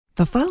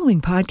The following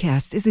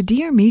podcast is a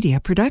Dear Media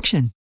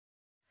production.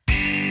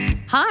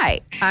 Hi,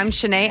 I'm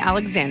Shanae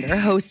Alexander,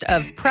 host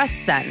of Press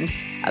Send,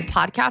 a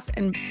podcast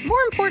and, more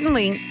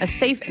importantly, a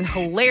safe and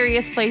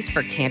hilarious place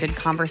for candid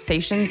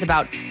conversations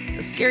about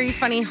the scary,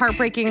 funny,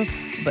 heartbreaking,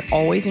 but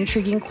always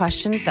intriguing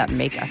questions that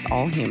make us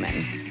all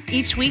human.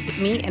 Each week,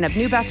 me and a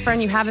new best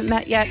friend you haven't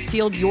met yet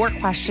field your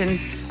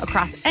questions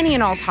across any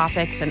and all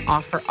topics and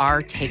offer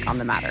our take on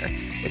the matter.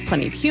 With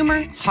plenty of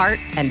humor, heart,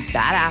 and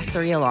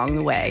badassery along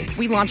the way.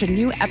 We launch a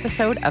new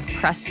episode of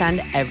Press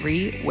Send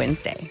every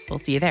Wednesday. We'll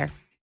see you there.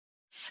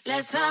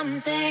 Let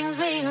some things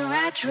be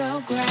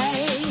retrograde.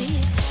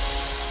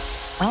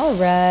 All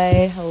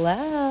right,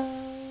 hello.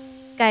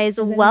 Guys,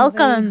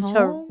 welcome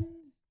to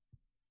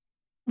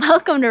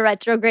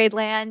Retrograde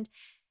Land.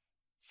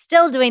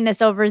 Still doing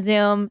this over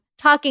Zoom,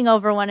 talking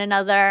over one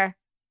another.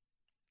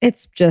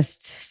 It's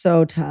just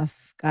so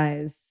tough,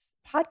 guys.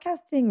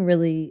 Podcasting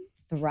really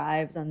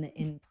thrives on the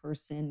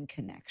in-person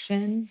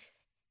connection.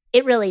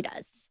 It really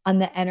does. On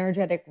the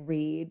energetic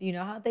read. You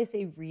know how they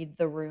say read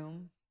the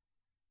room?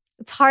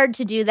 It's hard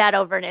to do that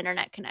over an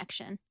internet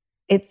connection.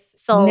 It's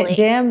solely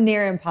damn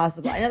near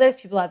impossible. I know there's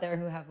people out there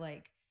who have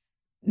like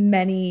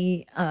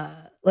many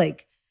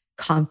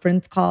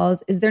conference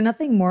calls. Is there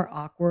nothing more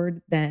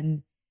awkward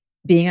than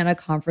being on a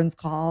conference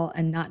call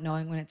and not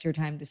knowing when it's your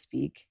time to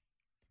speak?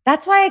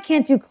 That's why I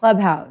can't do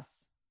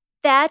Clubhouse.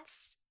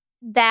 That's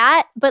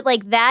that, but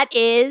like that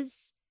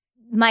is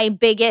my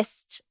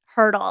biggest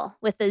hurdle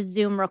with a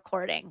Zoom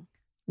recording.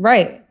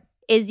 Right.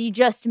 Is you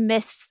just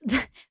miss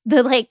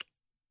the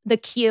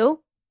cue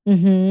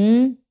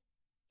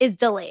is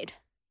delayed.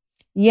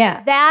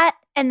 Yeah. That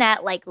and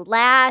that like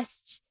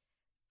last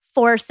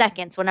 4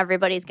 seconds when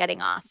everybody's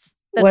getting off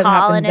the What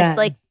call. And happens it's then?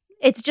 like,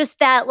 it's just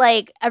that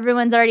like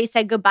everyone's already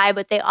said goodbye,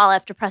 but they all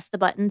have to press the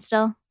button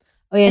still.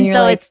 Oh yeah, and you're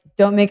so like, it's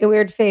don't make a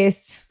weird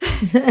face.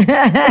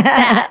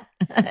 that.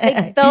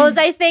 Like, those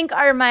I think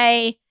are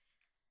my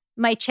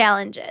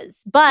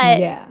challenges. But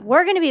Yeah.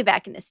 we're going to be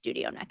back in the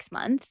studio next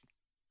month.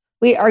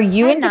 Wait, are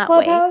you into Cannot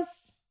wait.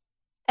 Clubhouse?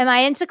 Am I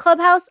into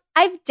Clubhouse?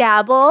 I've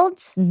dabbled.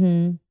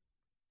 Mm-hmm.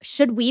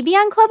 Should we be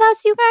on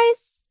Clubhouse, you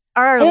guys?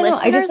 Are our I don't know.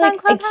 listeners I just on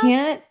Clubhouse? I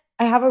can't.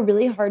 I have a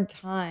really hard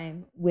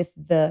time with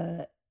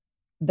the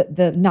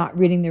not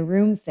reading the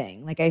room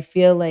thing. Like I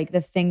feel like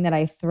the thing that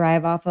I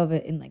thrive off of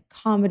it in like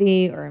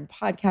comedy or in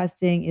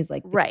podcasting is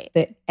like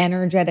the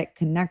energetic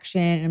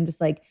connection. And I'm just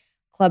like,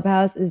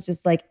 Clubhouse is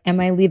just like, am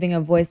I leaving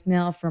a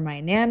voicemail for my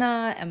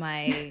Nana? Am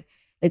I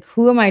like,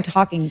 who am I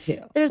talking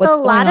to? There's What's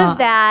a lot going of on?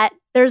 that.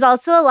 There's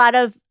also a lot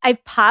of,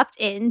 I've popped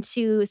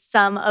into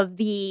some of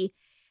the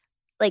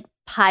like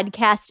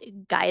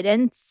podcast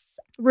guidance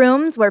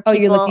rooms where people are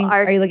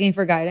you looking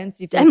for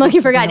guidance? You feel I'm like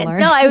looking for there's something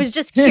guidance. to No, learn? I was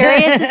just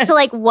curious as to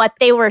like what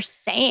they were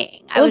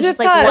saying. I was just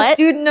like, a what?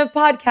 student of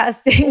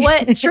podcasting.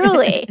 What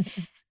truly?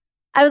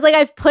 I was like,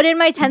 I've put in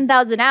my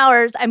 10,000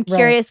 hours. I'm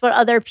curious what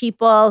other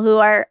people who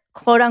are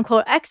quote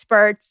unquote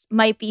experts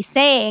might be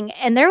saying.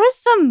 And there was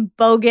some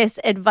bogus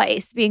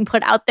advice being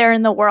put out there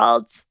in the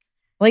world.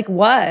 Like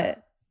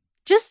what?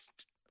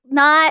 Just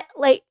not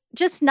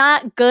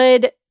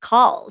good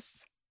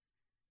calls.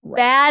 Right.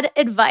 Bad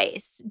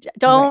advice.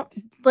 Don't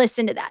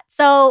listen to that.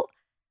 So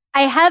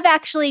I have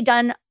actually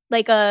done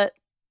like a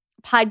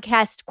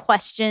podcast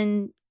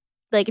question.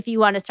 Like if you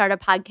want to start a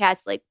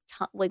podcast, like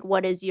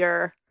what is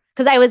your,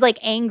 because I was like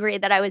angry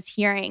that I was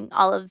hearing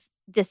all of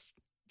this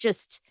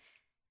just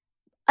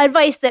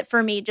advice that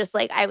for me, just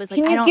like I was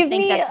like, I don't think that's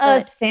Can you give me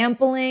a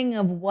sampling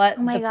of what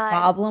the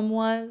problem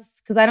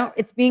was? Because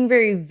it's being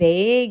very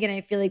vague and I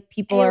feel like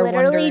people are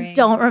literally wondering.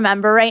 don't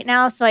remember right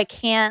now. So I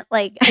can't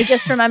I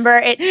just remember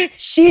it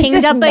She's pinged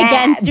just up mad.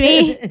 against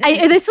me.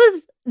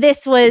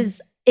 This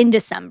was in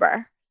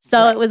December.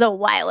 So it was a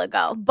while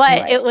ago.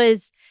 But I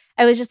was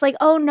just like,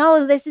 oh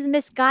no, this is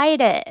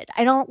misguided.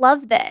 I don't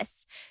love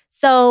this.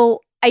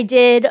 So I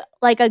did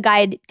like a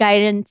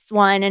guidance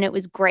one and it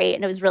was great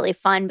and it was really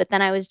fun. But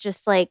then I was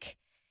just like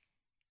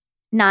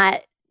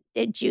not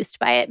juiced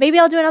by it. Maybe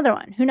I'll do another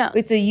one. Who knows?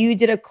 Wait, so you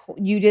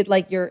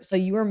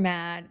were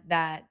mad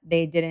that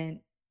they they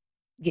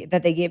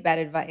gave bad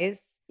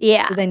advice?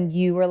 Yeah. So then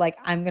you were like,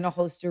 I'm going to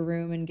host a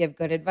room and give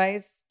good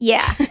advice?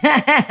 Yeah.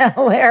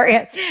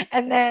 Hilarious.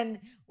 And then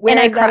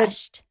I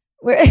crushed.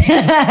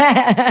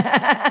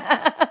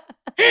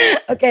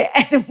 Okay.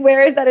 And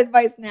where is that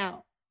advice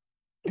now?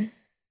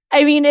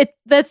 I mean,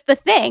 that's the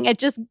thing.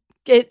 It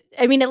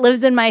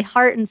lives in my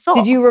heart and soul.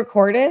 Did you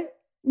record it?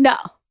 No.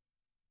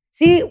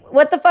 See,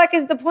 what the fuck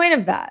is the point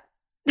of that?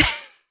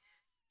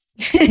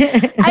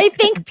 I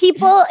think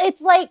people, it's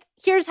like,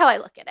 here's how I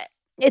look at it.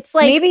 It's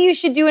like, maybe you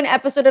should do an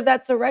episode of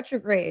That's So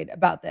Retrograde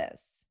about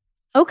this.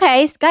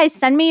 okay, guys,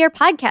 send me your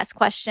podcast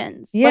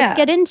questions. Yeah. Let's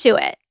get into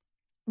it.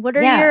 What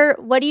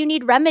do you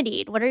need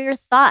remedied? What are your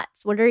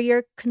thoughts? What are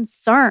your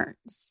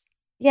concerns?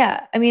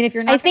 Yeah. I mean, if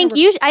you're not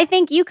I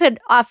think you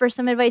could offer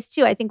some advice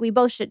too. I think we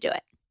both should do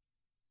it.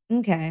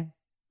 Okay.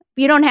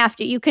 You don't have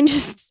to. You can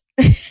just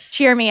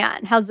cheer me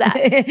on. How's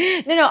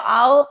that? No,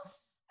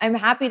 I'm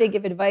happy to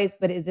give advice,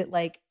 but is it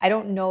like, I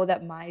don't know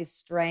that my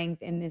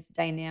strength in this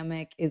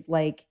dynamic is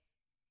like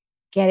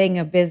getting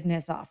a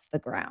business off the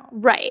ground.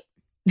 Right.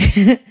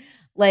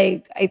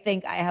 Like, I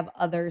think I have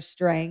other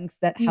strengths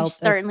that You help us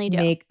certainly do.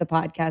 make the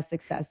podcast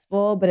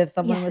successful. But if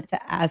someone was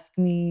to ask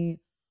me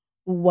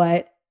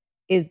what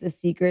is the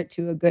secret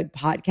to a good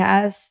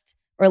podcast,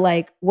 or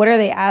like, what are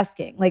they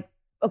asking? Like,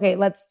 okay,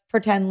 let's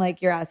pretend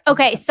like you're asking.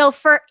 Okay, something. so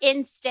for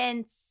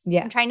instance,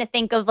 I'm trying to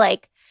think of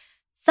like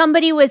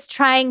somebody was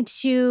trying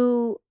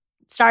to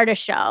start a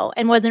show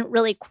and wasn't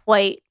really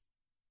quite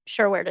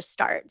sure where to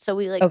start. So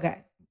we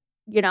like,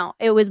 you know,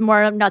 it was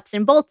more of nuts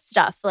and bolts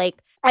stuff.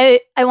 Like,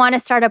 I want to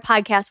start a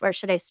podcast. Where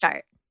should I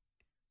start?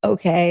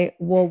 Okay,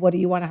 well, what do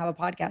you want to have a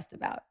podcast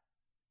about?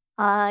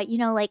 You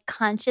know, like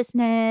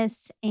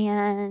consciousness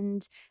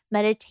and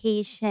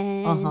meditation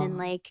and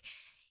like,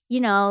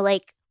 you know,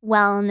 like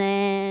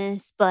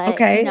wellness, but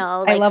you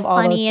know, like I love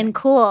funny and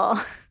cool.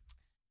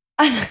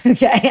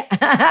 Okay.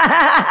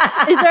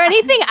 Is there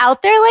anything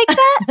out there like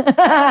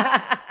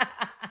that?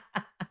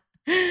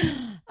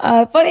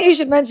 Funny you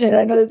should mention it.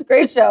 I know this is a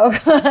great show.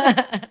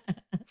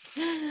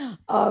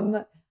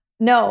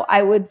 No,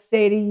 I would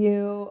say to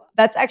you,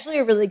 that's actually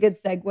a really good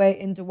segue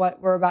into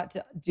what we're about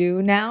to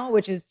do now,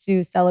 which is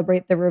to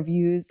celebrate the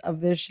reviews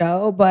of this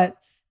show. But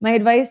my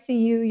advice to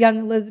you, young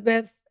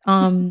Elizabeth,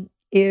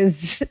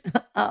 is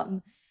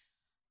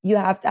you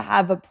have to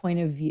have a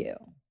point of view.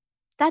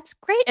 That's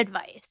great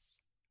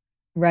advice.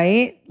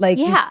 Right? Like,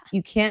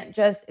 you can't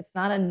just, it's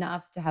not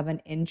enough to have an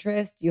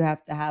interest. You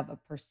have to have a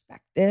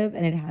perspective,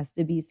 and it has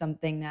to be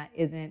something that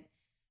isn't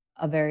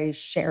a very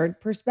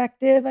shared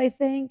perspective, I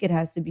think. It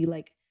has to be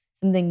like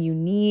something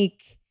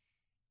unique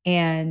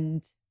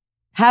and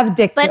have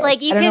dick jokes. But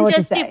like, you can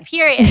just do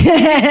period.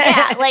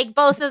 Yeah, like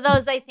both of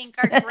those I think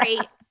are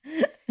great.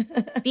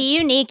 Be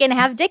unique and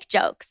have dick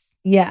jokes.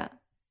 Yeah.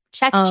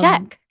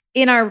 Check.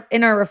 In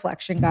our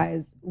reflection,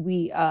 guys,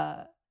 we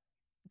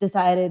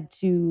decided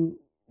to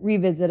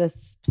revisit a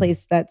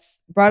place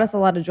that's brought us a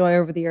lot of joy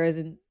over the years.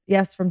 And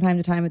yes, from time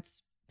to time,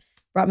 it's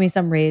brought me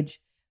some rage,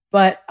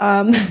 but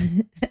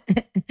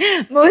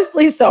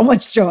mostly so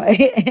much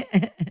joy.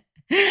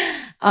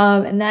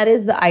 And that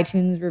is the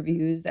iTunes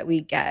reviews that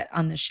we get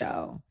on the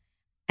show.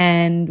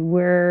 And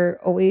we're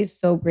always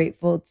so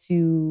grateful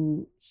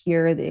to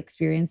hear the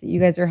experience that you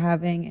guys are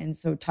having, and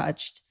so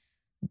touched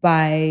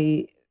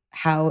by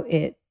how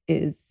it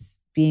is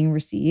being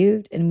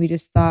received. And we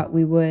just thought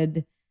we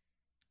would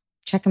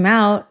check them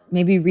out,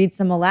 maybe read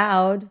some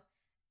aloud,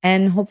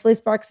 and hopefully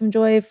spark some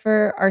joy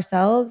for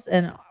ourselves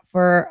and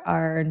for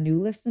our new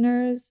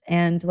listeners,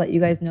 and to let you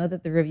guys know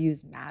that the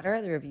reviews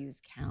matter, the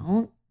reviews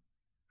count.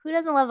 Who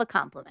doesn't love a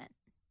compliment?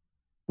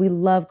 We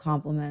love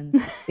compliments.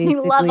 It's basically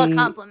we love a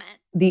compliment.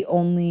 The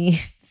only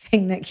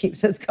thing that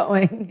keeps us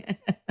going.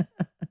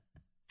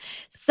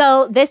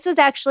 So this was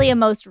actually a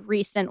most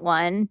recent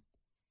one.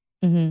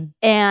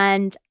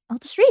 And I'll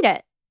just read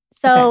it.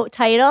 So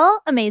title,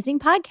 Amazing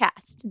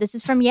Podcast. This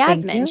is from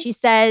Yasmin. She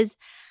says,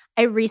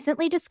 I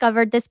recently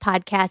discovered this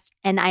podcast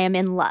and I am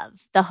in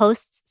love. The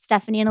hosts,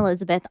 Stephanie and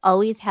Elizabeth,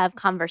 always have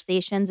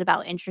conversations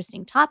about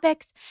interesting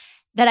topics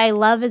that I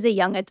love as a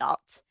young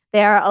adult.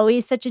 They are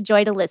always such a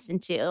joy to listen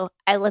to.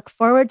 I look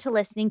forward to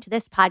listening to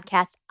this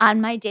podcast on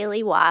my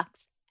daily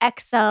walks.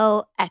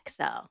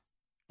 XOXO.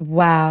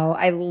 Wow.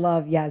 I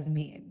love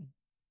Yasmin.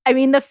 I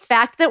mean, the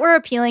fact that we're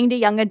appealing to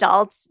young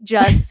adults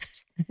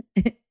just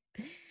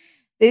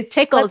this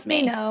tickles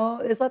me.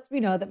 This lets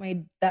me know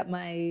that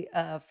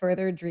my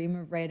further dream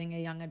of writing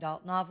a young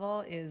adult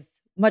novel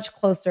is much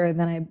closer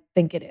than I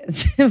think it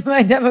is.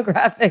 My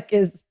demographic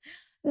is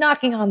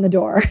knocking on the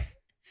door.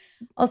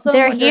 Also,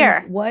 they're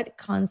here. What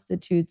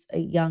constitutes a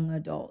young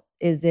adult?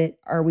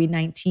 Are we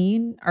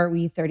 19? Are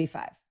we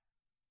 35?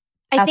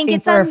 I think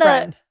it's on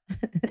the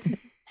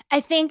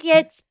I think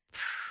it's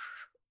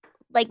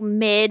like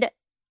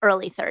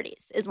mid-early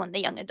 30s is when the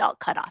young adult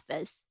cutoff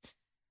is.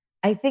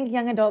 I think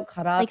young adult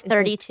cutoff like is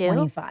 32. Like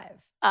 25.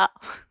 Oh.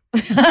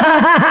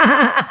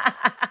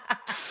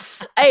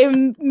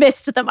 I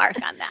missed the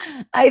mark on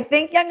that. I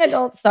think young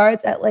adult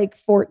starts at like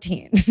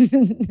 14.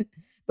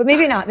 But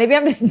maybe not. Maybe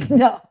I'm just,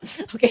 no.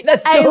 Okay,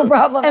 that's so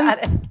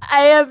problematic.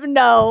 I have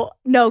no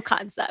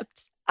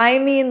concept. I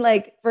mean,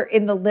 like,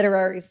 in the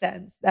literary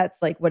sense,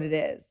 that's like what it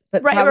is.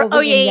 But right.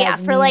 probably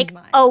For like,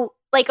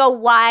 like a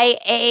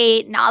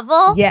YA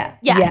novel? Yeah.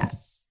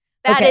 Yes.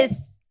 Yeah.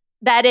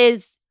 That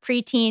is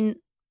preteen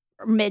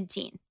or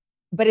mid-teen.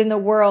 But in the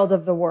world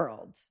of the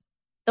world.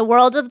 The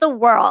world of the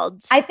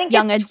world. I think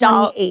young it's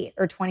adult. 28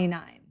 or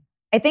 29.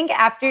 I think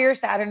after your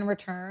Saturn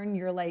return,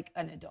 you're like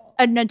an adult.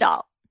 An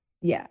adult.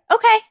 Yeah.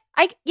 Okay.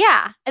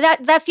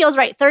 That feels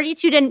right.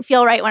 32 didn't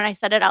feel right when I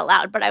said it out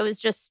loud, but I was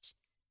just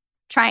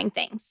trying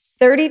things.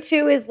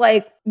 32 is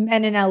like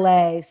men in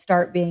LA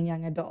start being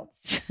young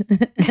adults.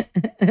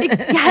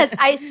 Yes,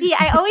 I see.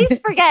 I always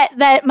forget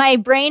that my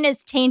brain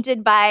is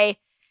tainted by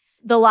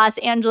the Los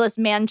Angeles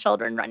man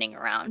children running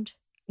around.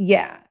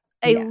 Yeah.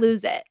 I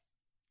lose it.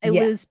 I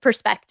lose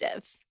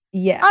perspective.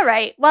 Yeah. All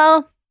right.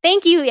 Well,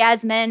 thank you,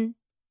 Yasmin,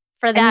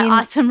 for that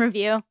awesome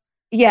review.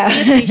 Yeah.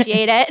 We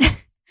appreciate it.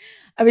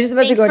 I was just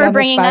about to Thanks go for down the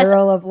bringing us-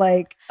 spiral of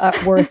like,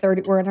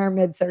 we're in our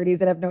mid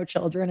 30s and have no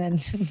children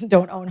and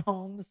don't own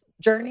homes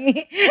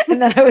journey.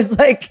 And then I was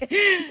like,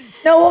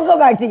 no, we'll go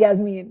back to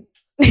Yasmin.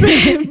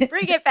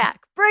 Bring it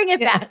back. Bring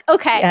it back.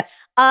 Okay.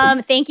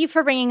 Yeah. Thank you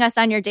for bringing us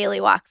on your daily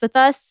walks with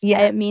us.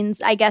 Yeah. It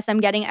means, I guess, I'm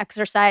getting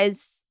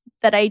exercise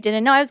that I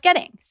didn't know I was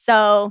getting.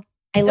 So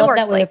I love works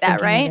that way like of that,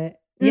 thinking right? of it.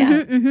 Yeah.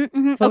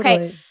 Totally.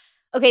 Totally.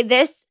 Okay.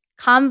 This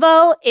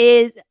convo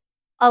is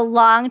a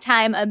long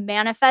time, a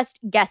manifest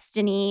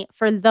destiny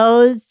for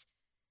those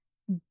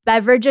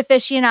beverage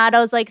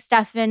aficionados like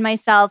Steph and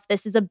myself.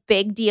 This is a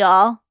big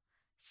deal.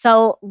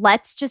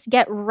 let's just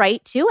get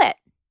right to it.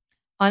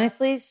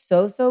 Honestly,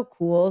 so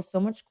cool. So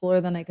much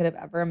cooler than I could have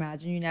ever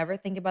imagined. You never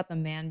think about the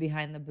man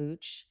behind the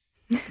Booch,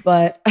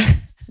 but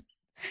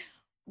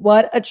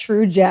what a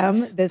true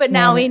gem this But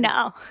now man we is.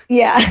 know.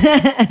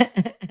 Yeah.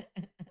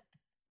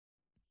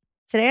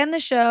 Today on the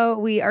show,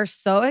 we are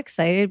so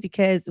excited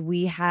because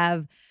we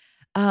have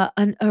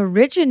an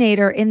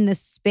originator in the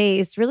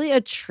space, really a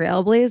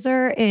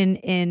trailblazer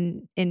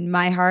in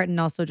my heart and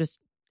also just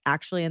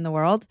actually in the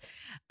world.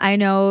 I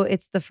know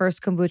it's the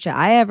first kombucha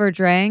I ever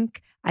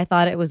drank. I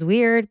thought it was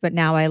weird, but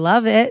now I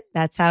love it.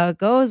 That's how it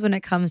goes when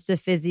it comes to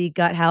fizzy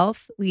gut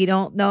health. We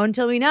don't know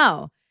until we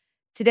know.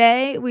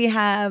 Today, we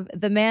have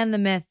the man, the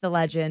myth, the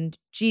legend,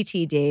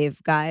 GT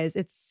Dave, guys.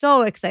 It's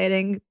so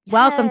exciting.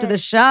 Welcome to the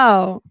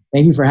show.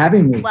 Thank you for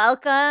having me.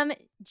 Welcome,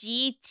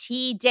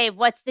 GT Dave.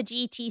 What's the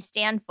GT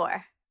stand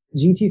for?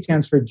 GT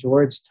stands for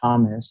George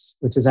Thomas,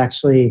 which is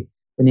actually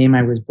the name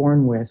I was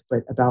born with.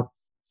 But about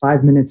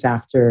 5 minutes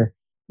after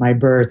my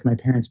birth, my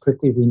parents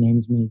quickly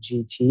renamed me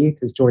GT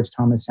because George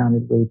Thomas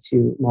sounded way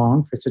too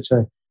long for such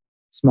a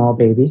small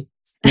baby.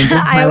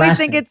 I always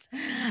think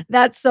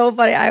that's so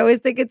funny. I always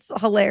think it's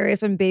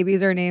hilarious when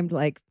babies are named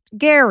like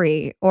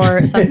Gary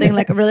or something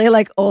like a really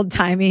like old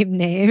timey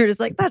name. You're just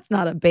like, that's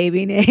not a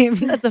baby name.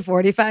 That's a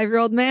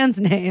 45-year-old man's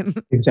name.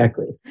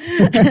 Exactly.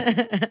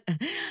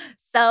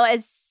 So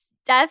as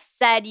Steph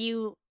said,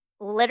 you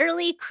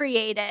literally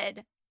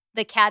created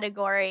the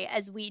category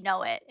as we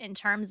know it in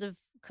terms of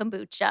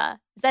kombucha.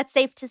 Is that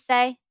safe to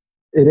say?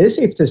 It is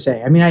safe to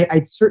say. I mean,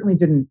 I certainly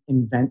didn't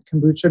invent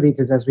kombucha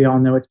because, as we all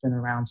know, it's been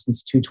around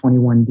since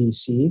 221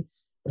 BC.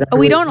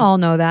 We don't all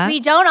know that.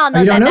 We don't all know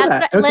you that. don't know That's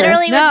that. what, Okay.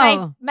 literally was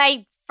No.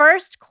 my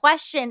first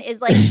question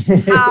is like,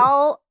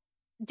 how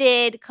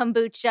did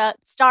kombucha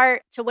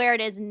start to where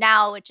it is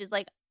now, which is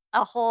like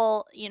a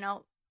whole,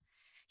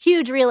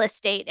 huge real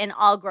estate in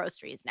all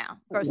groceries now.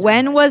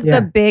 When was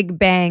the big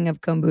bang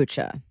of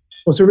kombucha?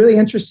 Well, so really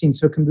interesting.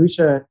 So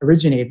kombucha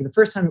originated. The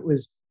first time it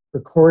was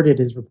recorded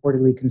as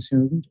reportedly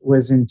consumed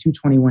was in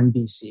 221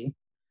 BC.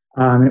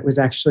 And it was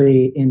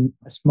actually in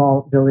a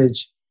small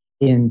village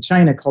in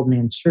China called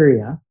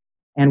Manchuria.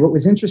 And what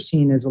was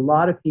interesting is a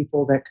lot of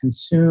people that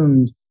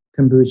consumed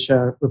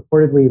kombucha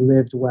reportedly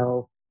lived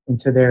well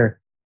into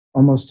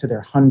almost to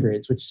their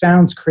hundreds, which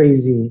sounds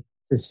crazy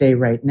to say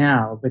right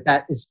now, but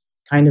that is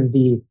kind of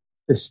the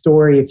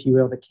story, if you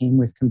will, that came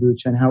with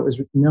kombucha and how it was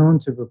known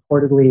to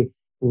reportedly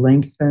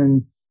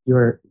lengthen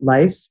your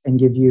life and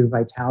give you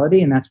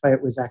vitality. And that's why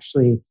it was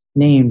actually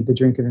named the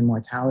drink of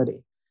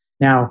immortality.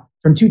 Now,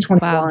 from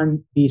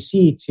 221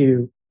 BC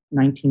to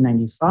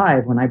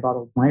 1995, when I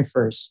bottled my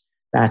first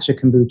batch of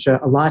kombucha,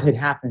 a lot had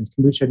happened.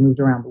 Kombucha had moved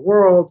around the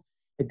world,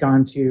 had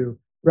gone to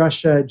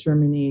Russia,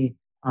 Germany,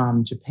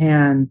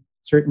 Japan,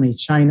 certainly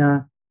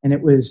China. And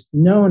it was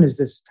known as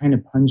this kind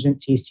of pungent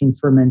tasting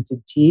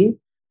fermented tea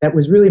that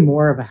was really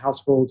more of a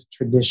household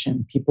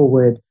tradition. People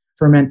would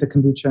ferment the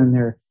kombucha in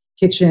their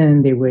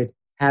kitchen. They would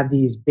have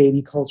these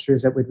baby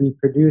cultures that would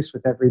reproduce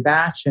with every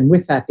batch. And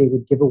with that, they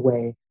would give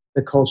away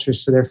the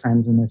cultures to their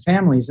friends and their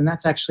families. And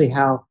that's actually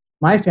how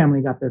my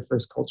family got their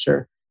first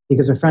culture,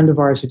 because a friend of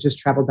ours had just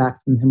traveled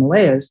back from the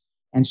Himalayas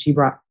and she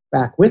brought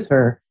back with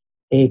her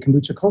a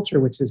kombucha culture,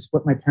 which is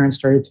what my parents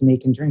started to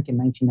make and drink in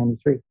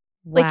 1993.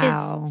 Which is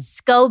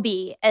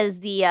SCOBY, as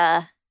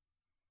the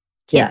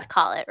kids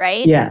call it,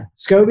 right? Yeah,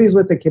 SCOBY is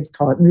what the kids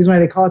call it. And the reason why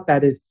they call it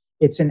that is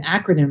it's an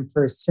acronym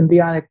for a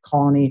symbiotic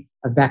colony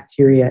of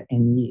bacteria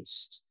and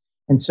yeast.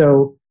 And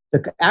so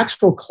the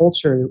actual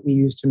culture that we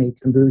use to make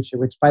kombucha,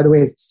 which by the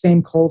way is the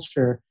same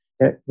culture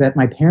that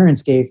my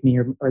parents gave me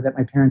or that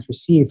my parents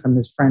received from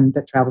this friend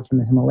that traveled from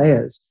the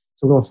Himalayas.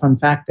 It's a little fun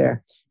fact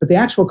there. But the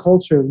actual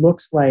culture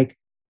looks like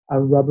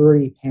a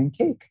rubbery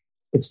pancake.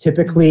 It's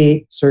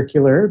typically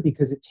circular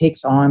because it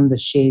takes on the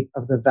shape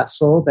of the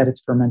vessel that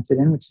it's fermented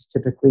in, which is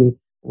typically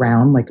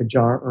round like a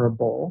jar or a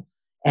bowl.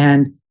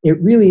 And it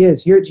really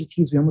is. Here at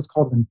GT's, we almost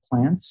call them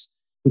plants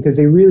because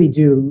they really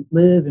do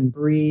live and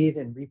breathe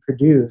and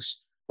reproduce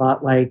a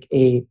lot like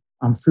a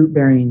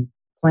fruit-bearing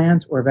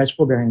plant or a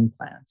vegetable-bearing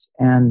plant.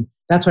 And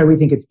that's why we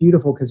think it's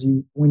beautiful because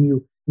when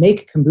you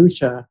make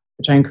kombucha,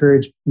 which I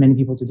encourage many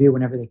people to do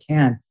whenever they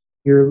can,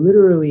 you're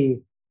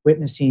literally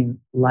witnessing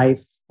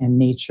life and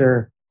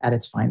nature at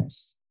its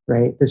finest,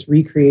 right? This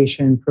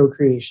recreation,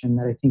 procreation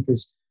that I think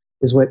is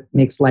what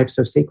makes life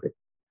so sacred.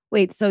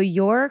 Wait, so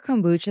your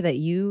kombucha that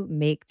you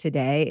make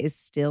today is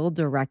still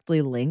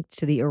directly linked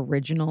to the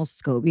original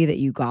SCOBY that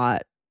you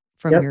got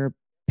from your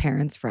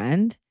parents'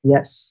 friend?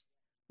 Yes.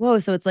 Whoa,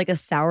 so it's like a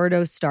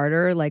sourdough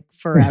starter, like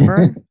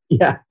forever?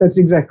 Yeah, that's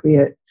exactly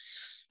it.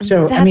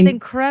 So That's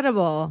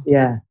incredible.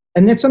 Yeah.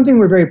 And that's something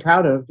we're very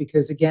proud of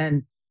because,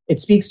 again, it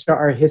speaks to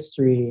our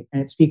history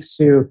and it speaks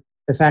to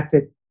the fact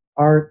that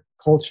our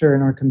culture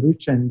and our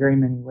kombucha in very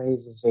many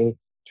ways is a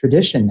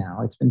tradition now.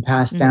 It's been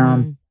passed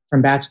down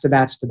from batch to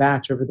batch to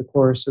batch over the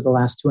course of the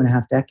last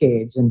 2.5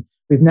 decades. And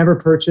we've never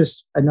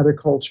purchased another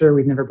culture.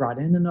 We've never brought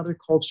in another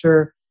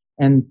culture.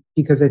 And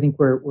because I think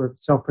we're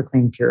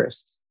self-proclaimed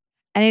purists.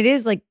 And it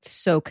is like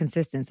so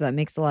consistent. So that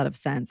makes a lot of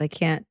sense. I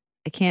can't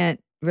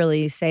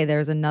really say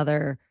there's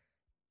another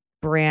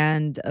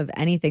brand of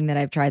anything that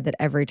I've tried that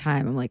every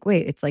time I'm like,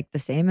 wait, it's like the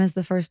same as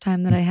the first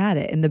time that I had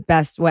it in the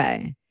best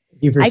way.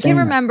 I can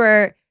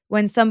remember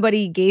when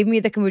somebody gave me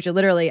the kombucha,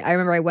 literally, I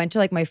remember I went to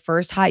like my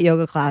first hot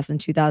yoga class in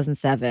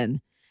 2007.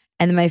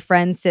 And then my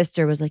friend's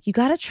sister was like, you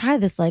got to try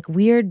this like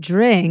weird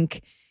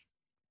drink.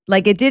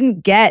 Like it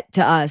didn't get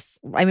to us.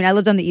 I mean, I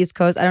lived on the East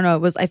Coast. I don't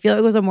know. I feel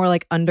it was a more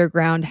like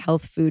underground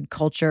health food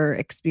culture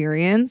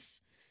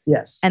experience.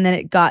 Yes. And then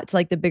it got to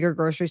like the bigger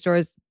grocery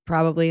stores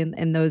probably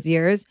in those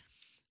years.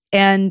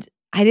 And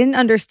I didn't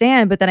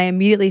understand, but then I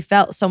immediately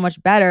felt so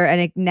much better.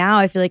 And now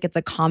I feel like it's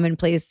a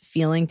commonplace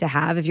feeling to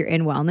have if you're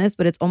in wellness,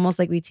 but it's almost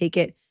like we take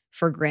it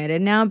for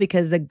granted now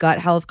because the gut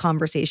health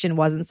conversation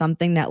wasn't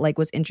something that like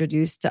was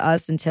introduced to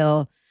us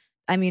until,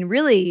 I mean,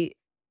 really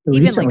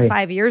recently. Even like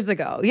 5 years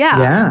ago. Yeah.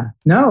 Yeah.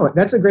 No,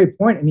 that's a great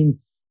point. I mean,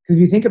 because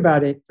if you think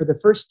about it, for the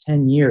first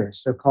 10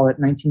 years, so call it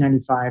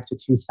 1995 to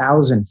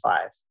 2005,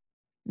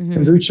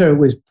 kombucha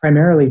was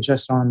primarily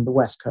just on the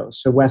West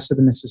Coast, so west of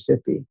the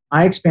Mississippi.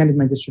 I expanded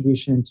my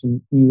distribution into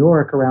New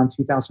York around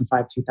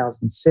 2005,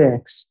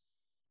 2006,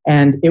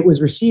 and it was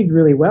received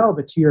really well.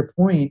 But to your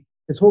point,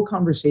 this whole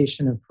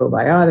conversation of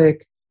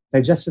probiotic,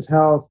 digestive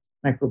health,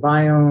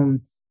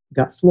 microbiome,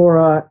 gut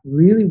flora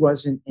really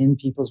wasn't in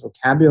people's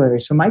vocabulary.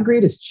 So my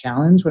greatest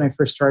challenge when I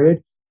first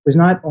started was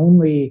not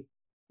only,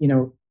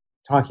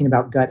 talking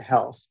about gut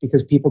health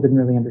because people didn't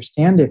really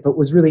understand it, but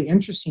what's really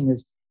interesting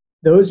is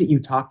those that you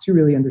talked to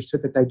really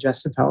understood that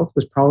digestive health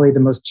was probably the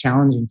most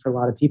challenging for a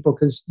lot of people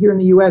because here in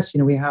the US,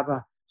 we have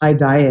a high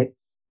diet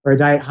or a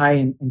diet high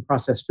in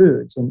processed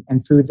foods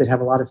and foods that have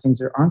a lot of things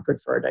that aren't good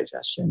for our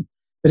digestion.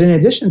 But in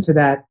addition to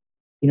that,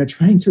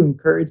 trying to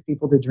encourage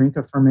people to drink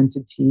a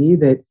fermented tea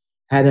that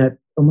had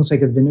almost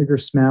like a vinegar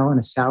smell and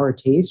a sour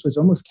taste was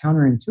almost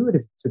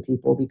counterintuitive to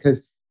people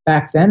because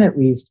back then, at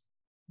least,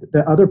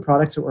 the other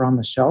products that were on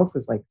the shelf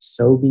was like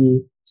Sobe,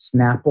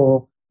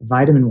 Snapple,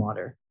 vitamin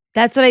water.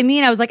 That's what I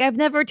mean. I was like, I've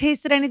never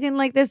tasted anything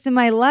like this in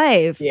my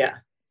life. Yeah.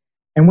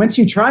 And once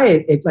you try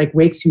it, it like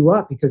wakes you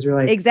up because you're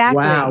like, exactly.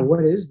 Wow,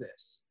 what is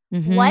this?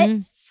 Mm-hmm. What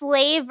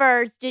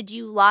flavors did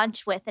you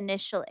launch with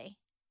initially?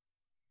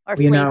 Or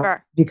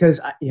flavor?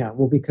 Because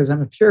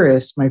I'm a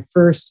purist, my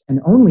first and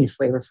only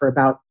flavor for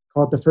about,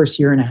 call it the first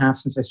year and a half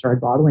since I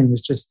started bottling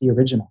was just the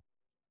original.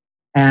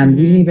 And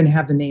we didn't even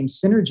have the name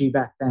Synergy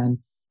back then.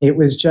 It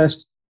was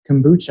just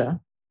kombucha,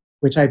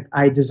 which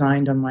I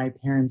designed on my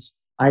parents'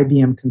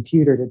 IBM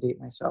computer to date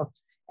myself.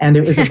 And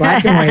it was a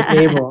black and white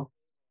label.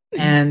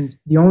 And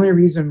the only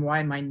reason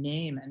why my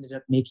name ended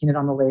up making it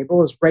on the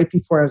label is right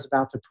before I was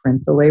about to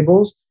print the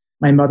labels,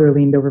 my mother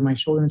leaned over my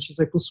shoulder and she's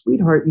like, well,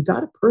 sweetheart, you got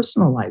to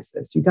personalize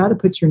this. You got to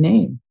put your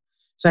name.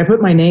 So I put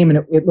my name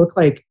and it looked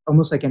like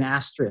almost like an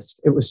asterisk.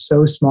 It was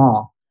so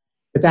small.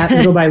 But that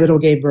little by little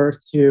gave birth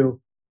to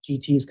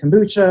GT's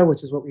Kombucha,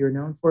 which is what we were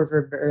known for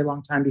a very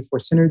long time before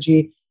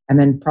Synergy. And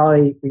then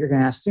probably what you're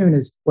going to ask soon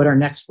is what our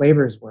next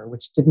flavors were,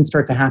 which didn't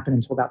start to happen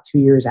until about 2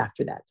 years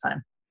after that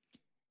time.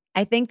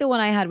 I think the one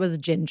I had was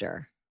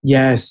ginger.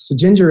 Yes, so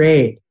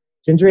Gingerade.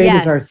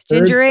 Gingerade is our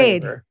third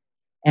flavor.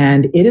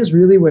 And it is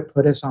really what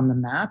put us on the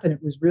map. And it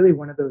was really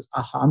one of those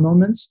aha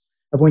moments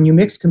of when you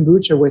mix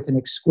kombucha with an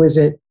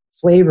exquisite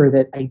flavor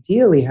that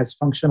ideally has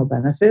functional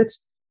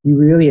benefits, you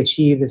really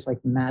achieve this like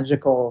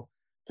magical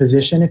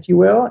position, if you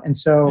will. And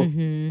so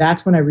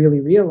that's when I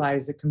really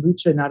realized that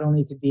kombucha not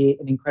only could be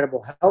an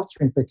incredible health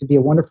drink, but it could be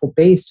a wonderful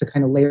base to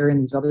kind of layer in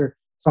these other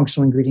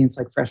functional ingredients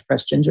like fresh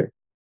pressed ginger.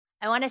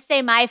 I want to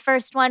say my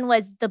first one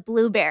was the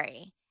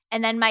blueberry.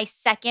 And then my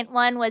second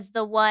one was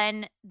the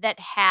one that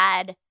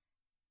had,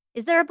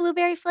 is there a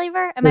blueberry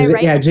flavor? Am I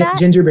right? Yeah, with that?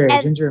 gingerberry,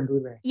 ginger and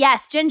blueberry.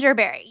 Yes,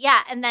 gingerberry.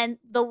 Yeah. And then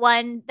the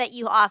one that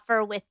you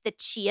offer with the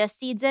chia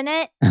seeds in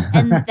it.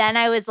 And then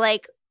I was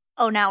like,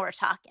 oh, now we're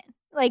talking.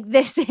 Like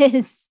this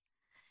is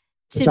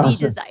to be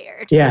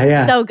desired. Yeah,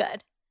 yeah. So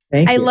good.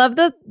 Thank you. I love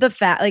the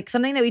fact, like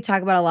something that we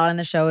talk about a lot on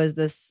the show is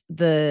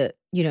the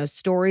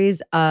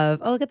stories of,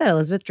 oh, look at that,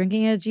 Elizabeth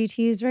drinking at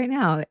GT's right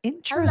now.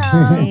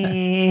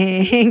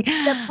 Interesting.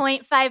 The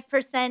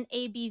 0.5%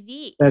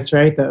 ABV. That's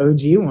right, the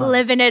OG one.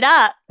 Living it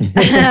up.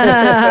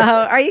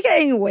 Are you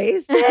getting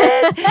wasted?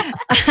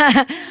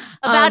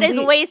 About as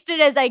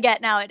wasted as I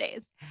get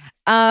nowadays.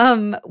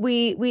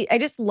 I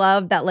just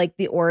love that like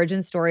the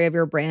origin story of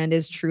your brand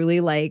is truly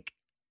like,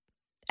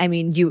 I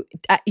mean, you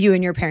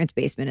in your parents'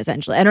 basement,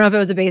 essentially. I don't know if it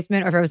was a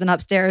basement or if it was an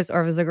upstairs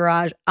or if it was a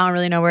garage. I don't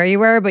really know where you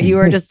were, but you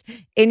were just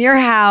in your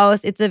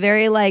house. It's a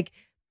very like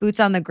boots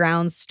on the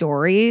ground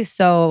story.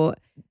 So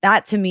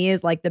that to me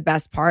is like the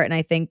best part. And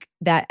I think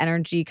that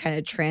energy kind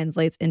of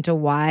translates into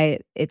why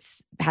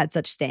it's had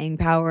such staying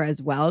power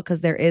as well,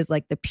 because there is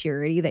like the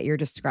purity that you're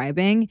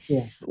describing.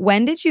 Yeah.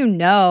 When did you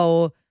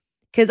know?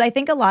 Because I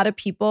think a lot of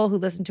people who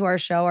listen to our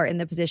show are in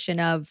the position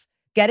of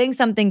getting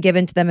something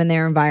given to them in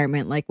their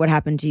environment, like what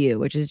happened to you,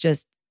 which is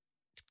just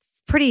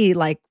pretty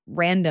like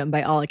random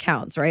by all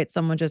accounts, right?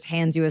 Someone just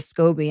hands you a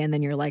SCOBY and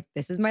then you're like,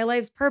 this is my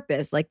life's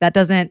purpose. Like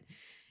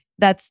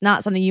that's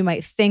not something you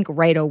might think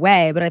right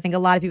away. But I think a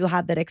lot of people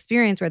have that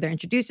experience where they're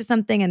introduced to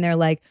something and they're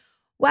like,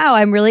 wow,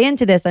 I'm really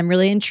into this. I'm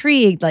really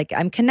intrigued. Like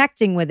I'm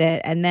connecting with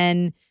it. And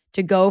then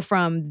to go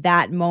from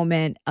that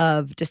moment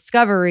of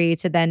discovery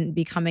to then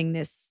becoming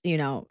this,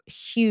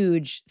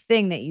 huge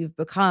thing that you've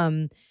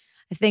become,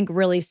 I think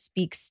really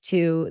speaks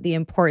to the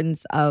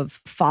importance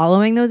of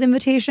following those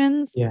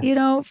invitations,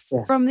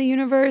 from the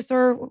universe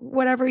or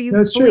whatever you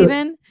believe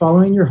in.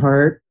 Following your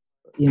heart,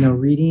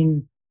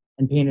 reading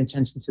and paying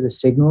attention to the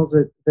signals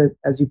that,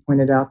 as you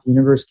pointed out, the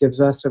universe gives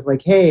us of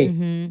like,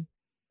 hey,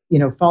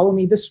 follow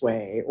me this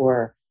way,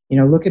 or,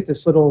 look at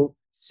this little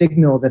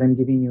signal that I'm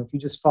giving you. If you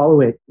just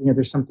follow it,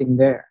 there's something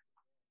there.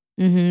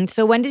 Mm-hmm.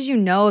 So when did you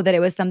know that it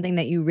was something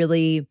that you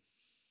really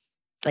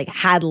like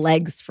had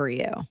legs for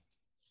you?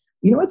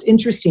 What's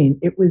interesting?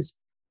 It was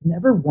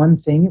never one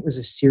thing. It was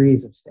a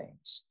series of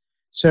things.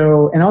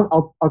 So, and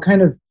I'll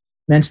kind of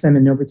mention them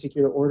in no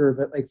particular order,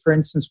 but like, for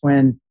instance,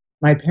 when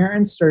my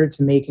parents started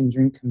to make and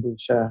drink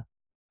kombucha,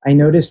 I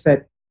noticed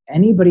that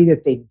anybody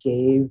that they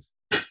gave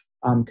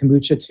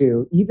kombucha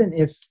to, even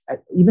if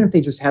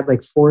they just had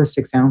like 4 or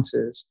 6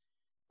 ounces,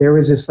 there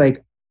was this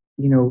like,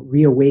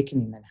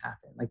 reawakening that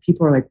happened. Like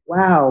people are like,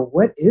 wow,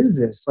 what is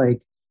this?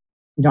 Like,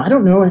 I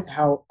don't know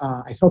how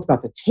I felt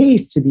about the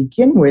taste to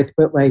begin with,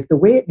 but like the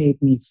way it made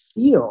me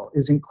feel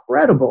is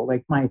incredible.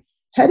 Like my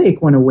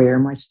headache went away or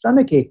my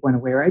stomach ache went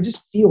away, or I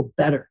just feel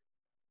better.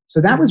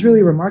 So that was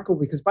really remarkable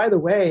because, by the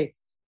way,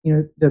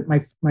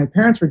 my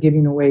parents were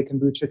giving away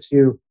kombucha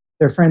to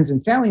their friends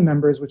and family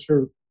members, which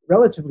were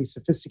relatively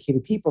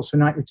sophisticated people. So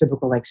not your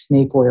typical like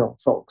snake oil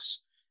folks.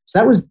 So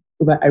that was,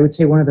 I would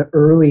say, one of the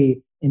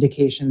early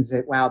indications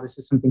that, wow, this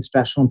is something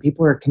special and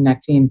people are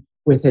connecting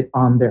with it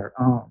on their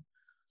own.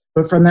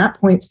 But from that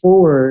point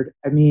forward,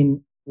 I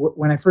mean,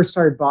 when I first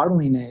started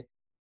bottling it,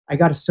 I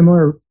got a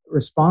similar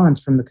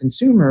response from the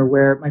consumer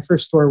where my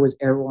first store was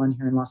Air One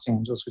here in Los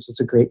Angeles, which is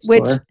a great store.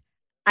 Which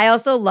I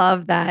also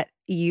love that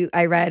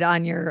I read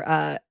on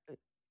your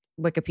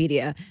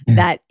Wikipedia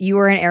that you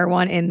were in Air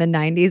One in the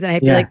 90s. And I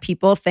feel like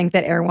people think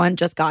that Air One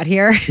just got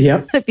here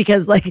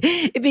because like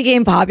it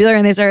became popular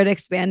and they started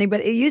expanding.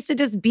 But it used to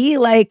just be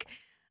like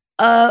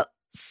a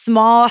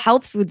small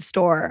health food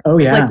store. Oh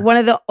yeah, like one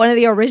of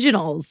the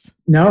originals.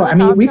 No, I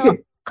mean we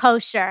could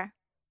kosher.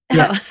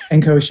 Yes,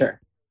 and kosher.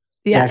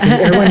 Yeah,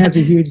 because Air One has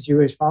a huge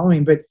Jewish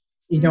following. But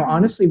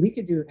honestly, we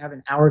could have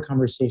an hour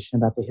conversation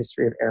about the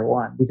history of Air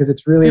One because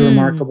it's really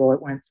remarkable.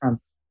 It went from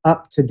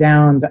up to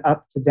down,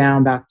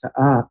 back to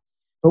up.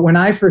 But when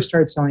I first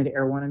started selling to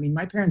Air One, I mean,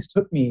 my parents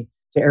took me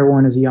to Air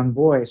One as a young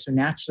boy, so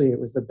naturally it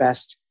was the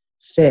best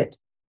fit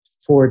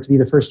for it to be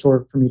the first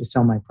store for me to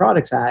sell my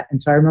products at.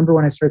 And so I remember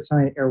when I started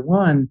selling at Air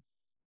One,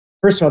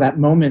 first of all, that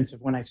moment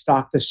of when I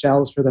stocked the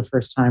shelves for the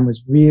first time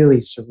was really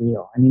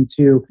surreal. I mean,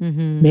 to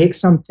make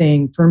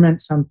something,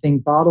 ferment something,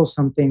 bottle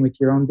something with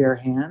your own bare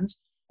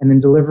hands, and then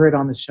deliver it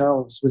on the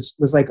shelves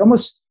was like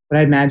almost what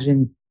I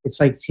imagine it's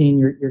like seeing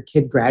your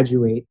kid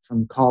graduate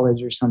from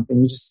college or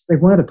something. You just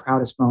like one of the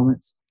proudest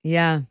moments.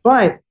 Yeah.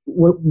 But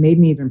what made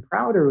me even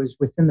prouder was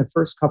within the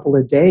first couple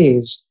of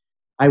days,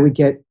 I would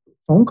get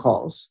phone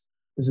calls.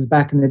 This is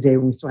back in the day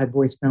when we still had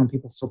voicemail and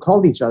people still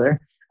called each other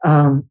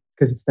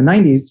because it's the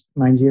 90s,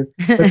 mind you.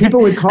 But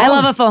people would call. I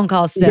love a phone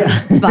call still.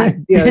 Yeah. It's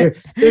fine. Yeah,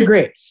 they're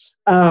great.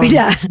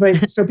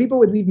 But so people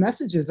would leave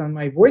messages on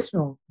my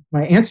voicemail,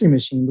 my answering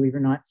machine, believe it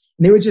or not,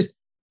 and they would just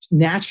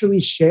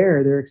naturally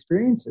share their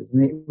experiences.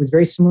 And it was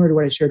very similar to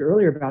what I shared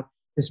earlier about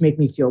this made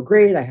me feel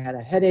great. I had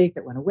a headache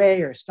that went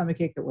away or a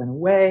stomachache that went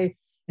away.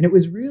 And it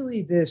was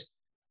really this,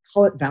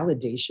 call it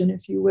validation,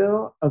 if you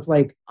will, of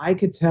like, I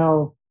could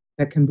tell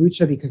that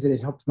kombucha, because it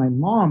had helped my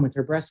mom with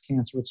her breast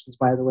cancer, which was,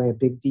 by the way, a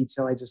big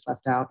detail I just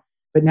left out,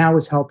 but now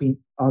was helping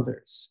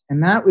others.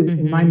 And that was,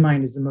 in my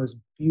mind, is the most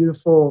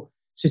beautiful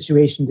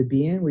situation to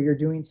be in, where you're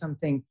doing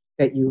something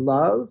that you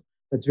love,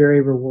 that's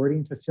very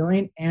rewarding,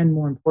 fulfilling, and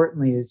more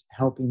importantly, is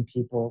helping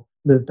people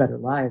live better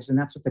lives. And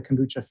that's what the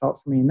kombucha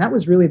felt for me. And that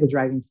was really the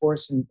driving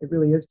force. And it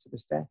really is to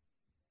this day.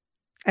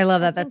 I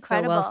love that. That's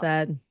so well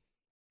said.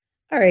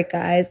 All right,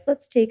 guys,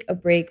 let's take a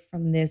break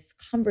from this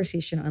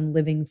conversation on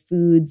living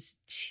foods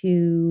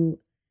to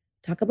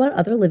talk about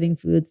other living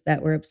foods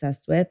that we're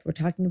obsessed with. We're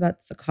talking about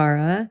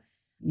Sakara.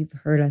 You've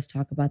heard us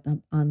talk about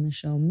them on the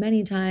show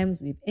many times.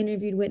 We've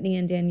interviewed Whitney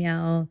and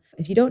Danielle.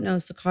 If you don't know,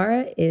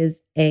 Sakara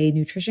is a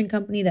nutrition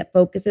company that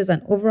focuses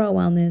on overall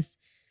wellness,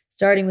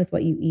 starting with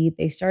what you eat.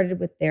 They started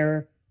with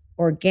their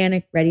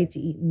organic,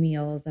 ready-to-eat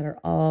meals that are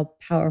all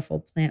powerful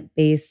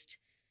plant-based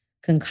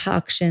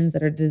concoctions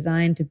that are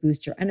designed to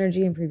boost your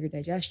energy, improve your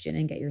digestion,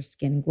 and get your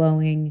skin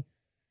glowing.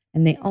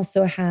 And they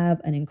also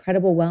have an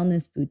incredible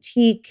wellness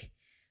boutique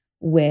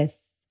with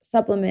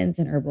supplements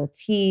and herbal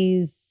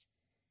teas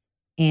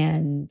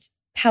and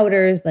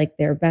powders, like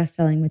their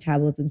best-selling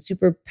metabolism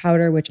super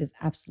powder, which is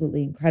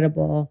absolutely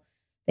incredible.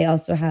 They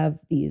also have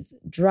these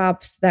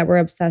drops that we're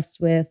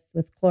obsessed with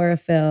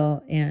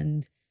chlorophyll.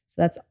 And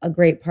so that's a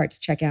great part to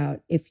check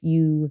out if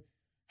you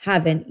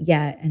haven't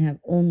yet and have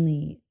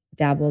only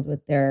dabbled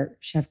with their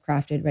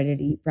chef-crafted,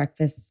 ready-to-eat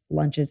breakfasts,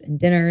 lunches, and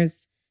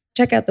dinners.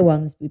 Check out the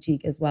Wellness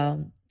Boutique as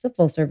well. It's a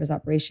full-service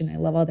operation. I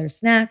love all their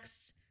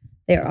snacks.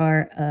 They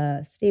are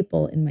a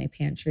staple in my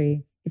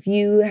pantry. If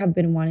you have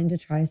been wanting to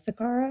try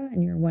Sakara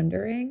and you're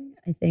wondering,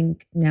 I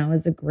think now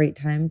is a great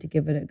time to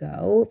give it a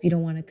go. If you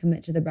don't want to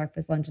commit to the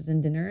breakfast, lunches,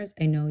 and dinners,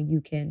 I know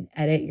you can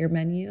edit your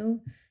menu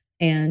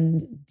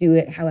and do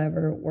it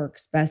however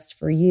works best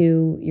for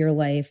you, your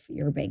life,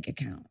 your bank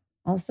account.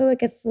 Also, it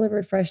gets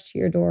delivered fresh to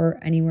your door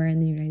anywhere in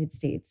the United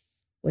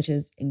States, which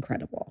is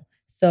incredible.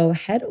 So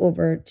head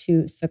over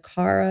to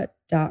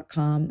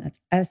sakara.com. That's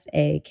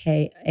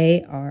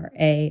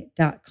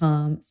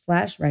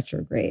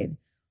sakara.com/retrograde.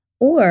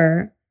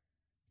 Or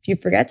if you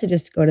forget to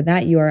just go to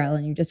that URL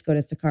and you just go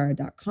to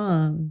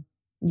sakara.com,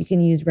 you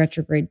can use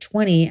retrograde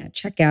 20 at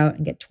checkout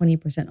and get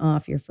 20%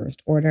 off your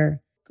first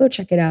order. Go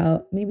check it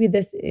out. Maybe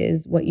this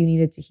is what you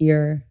needed to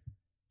hear.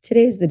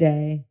 Today's the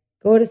day.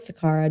 Go to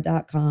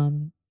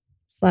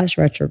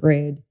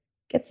sakara.com/retrograde.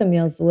 Get some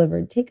meals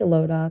delivered. Take a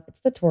load off.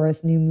 It's the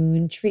Taurus new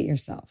moon. Treat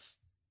yourself.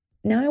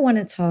 Now I want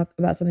to talk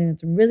about something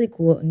that's really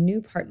cool, a new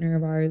partner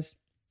of ours.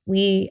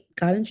 We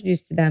got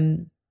introduced to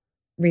them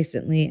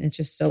recently, and it's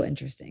just so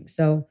interesting.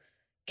 So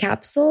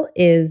Capsule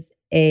is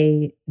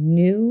a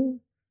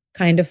new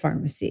kind of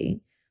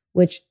pharmacy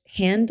which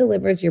hand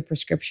delivers your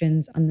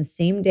prescriptions on the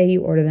same day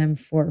you order them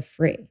for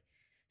free.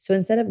 So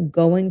instead of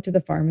going to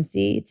the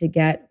pharmacy to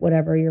get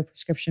whatever your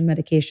prescription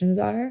medications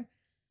are,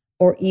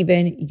 or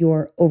even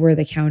your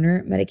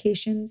over-the-counter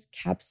medications,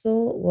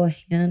 Capsule will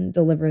hand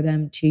deliver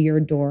them to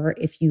your door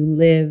if you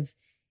live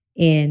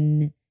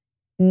in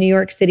New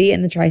York City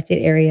and the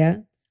tri-state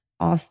area,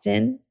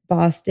 Austin,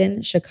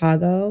 Boston,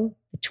 Chicago,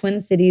 the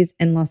Twin Cities,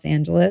 and Los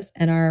Angeles,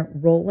 and are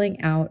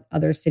rolling out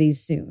other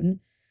cities soon.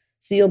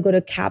 So you'll go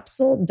to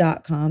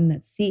capsule.com,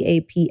 that's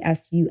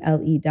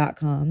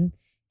capsule.com,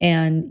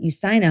 and you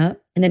sign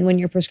up. And then when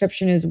your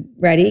prescription is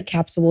ready,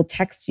 Capsule will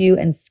text you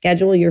and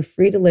schedule your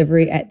free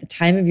delivery at the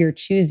time of your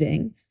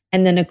choosing.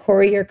 And then a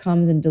courier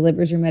comes and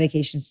delivers your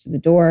medications to the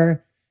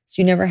door.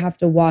 So you never have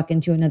to walk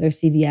into another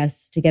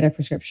CVS to get a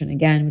prescription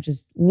again, which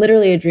is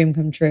literally a dream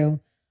come true.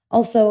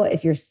 Also,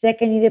 if you're sick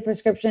and need a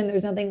prescription,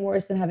 there's nothing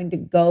worse than having to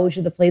go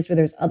to the place where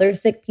there's other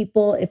sick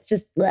people. It's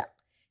just bleh.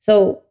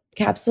 So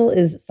Capsule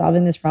is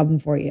solving this problem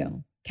for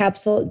you.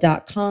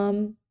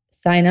 Capsule.com,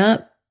 sign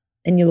up,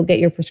 and you will get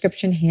your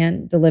prescription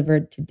hand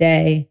delivered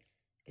today.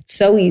 It's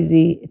so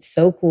easy. It's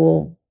so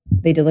cool.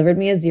 They delivered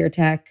me a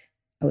Zyrtec.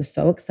 I was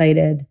so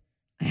excited.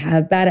 I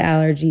have bad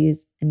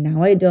allergies, and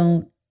now I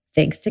don't,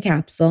 thanks to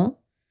Capsule.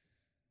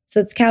 So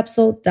it's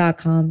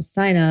capsule.com.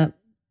 Sign up.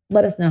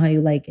 Let us know how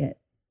you like it.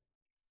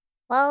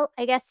 Well,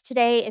 I guess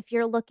today, if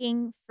you're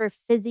looking for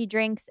fizzy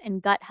drinks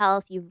and gut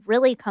health, you've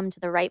really come to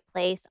the right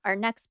place. Our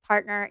next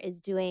partner is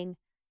doing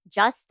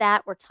just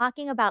that. We're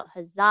talking about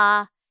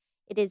Huzzah.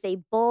 It is a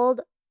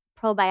bold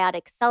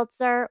probiotic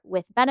seltzer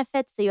with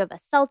benefits. So you have a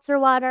seltzer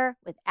water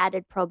with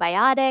added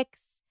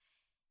probiotics.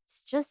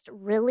 It's just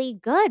really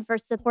good for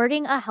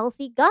supporting a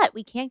healthy gut.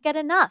 We can't get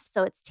enough.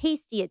 So it's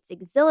tasty, it's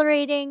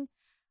exhilarating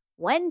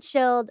when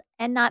chilled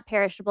and not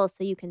perishable,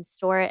 so you can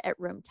store it at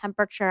room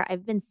temperature.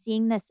 I've been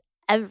seeing this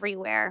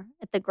everywhere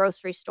at the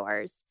grocery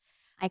stores.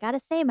 I gotta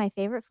say, my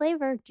favorite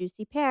flavor,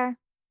 juicy pear.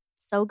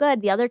 So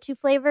good. The other two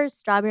flavors,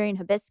 strawberry and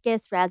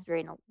hibiscus,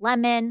 raspberry and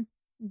lemon.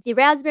 The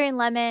raspberry and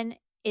lemon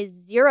is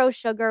 0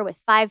 sugar with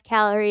 5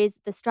 calories.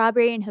 The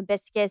strawberry and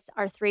hibiscus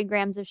are 3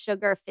 grams of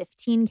sugar,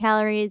 15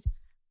 calories.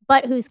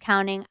 But who's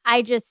counting?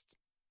 I just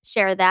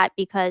share that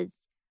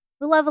because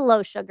we love a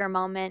low sugar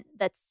moment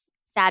that's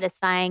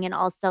satisfying. And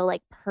also,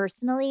 like,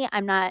 personally,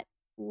 I'm not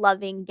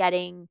loving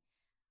getting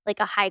like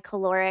a high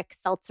caloric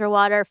seltzer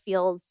water,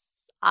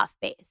 feels off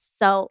base.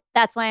 So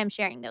that's why I'm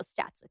sharing those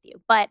stats with you.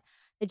 But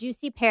the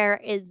juicy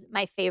pear is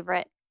my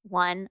favorite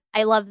one.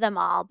 I love them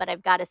all, but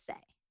I've got to say,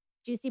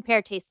 juicy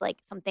pear tastes like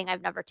something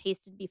I've never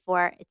tasted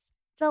before. It's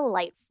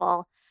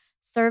delightful.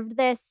 Served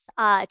this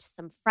to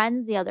some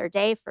friends the other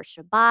day for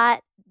Shabbat.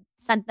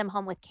 Sent them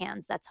home with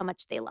cans. That's how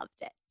much they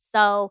loved it.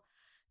 So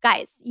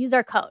guys, use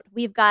our code.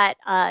 We've got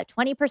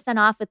 20%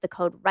 off with the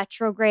code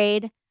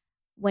retrograde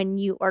when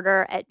you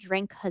order at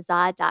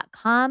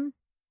drinkhuzzah.com.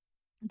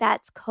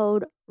 That's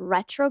code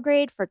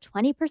retrograde for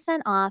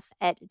 20% off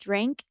at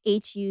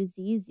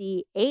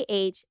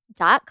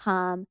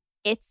drinkhuzzah.com.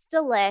 It's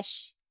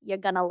delish. You're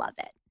going to love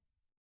it.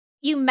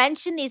 You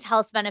mentioned these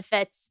health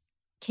benefits.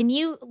 Can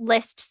you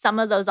list some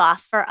of those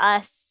off for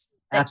us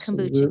that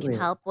Absolutely. kombucha can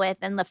help with,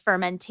 and the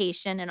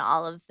fermentation and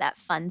all of that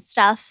fun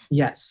stuff?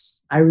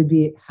 Yes, I would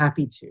be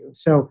happy to.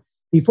 So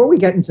before we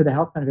get into the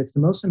health benefits, the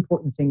most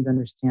important thing to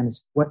understand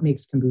is what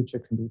makes kombucha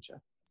kombucha.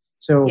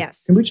 So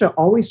Yes. kombucha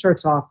always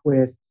starts off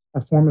with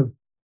a form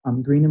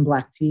of green and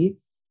black tea.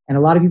 And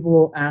a lot of people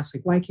will ask,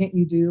 like, why can't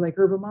you do like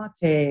yerba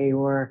mate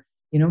or,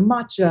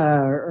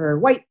 matcha or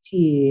white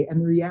tea?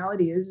 And the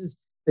reality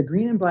is the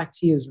green and black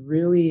tea is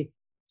really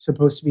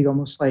supposed to be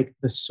almost like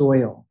the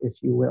soil, if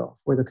you will,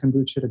 for the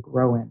kombucha to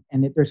grow in.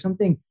 And there's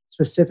something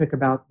specific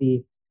about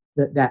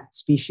that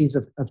species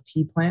of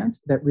tea plant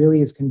that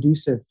really is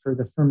conducive for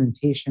the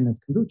fermentation of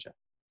kombucha.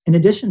 In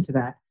addition to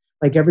that,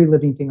 like every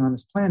living thing on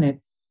this planet,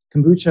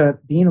 kombucha,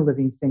 being a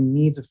living thing,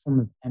 needs a form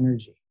of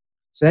energy.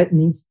 So that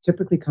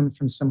typically comes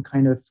from some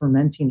kind of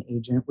fermenting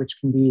agent, which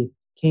can be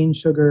cane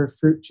sugar,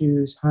 fruit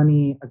juice,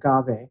 honey,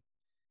 agave.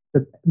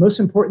 The most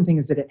important thing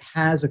is that it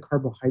has a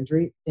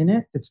carbohydrate in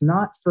it. It's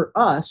not for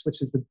us,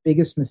 which is the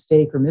biggest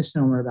mistake or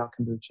misnomer about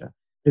kombucha.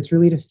 It's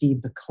really to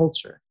feed the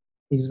culture,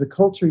 because the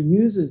culture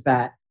uses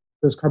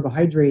those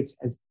carbohydrates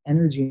as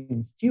energy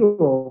and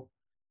fuel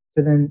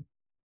to then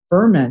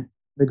ferment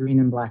the green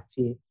and black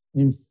tea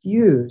and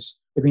infuse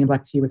the green and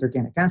black tea with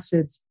organic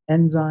acids,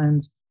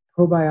 enzymes,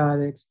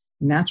 probiotics,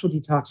 natural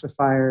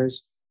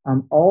detoxifiers,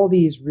 all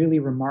these really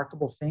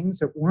remarkable things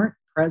that weren't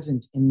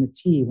present in the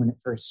tea when it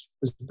first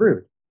was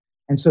brewed.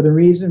 And so the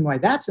reason why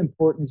that's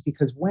important is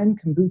because when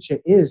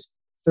kombucha is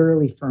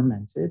thoroughly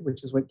fermented,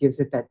 which is what gives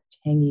it that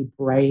tangy,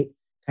 bright,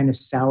 kind of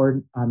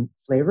sour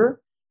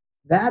flavor,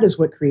 that is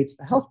what creates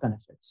the health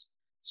benefits.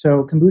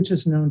 So kombucha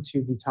is known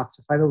to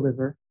detoxify the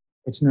liver.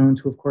 It's known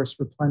to, of course,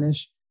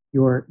 replenish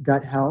your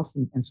gut health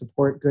and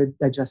support good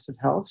digestive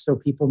health. So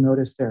people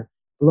notice their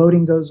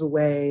bloating goes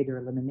away, their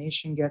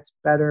elimination gets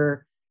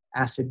better,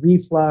 acid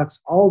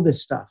reflux, all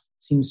this stuff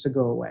seems to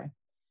go away.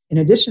 In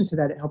addition to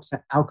that, it helps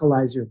to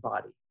alkalize your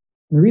body.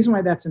 And the reason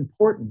why that's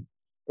important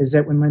is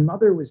that when my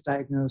mother was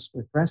diagnosed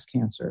with breast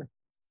cancer,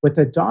 what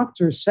the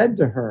doctor said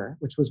to her,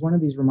 which was one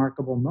of these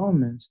remarkable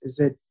moments, is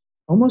that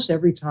almost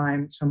every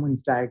time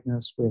someone's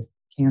diagnosed with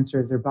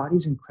cancer, their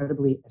body's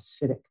incredibly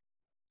acidic.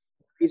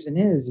 The reason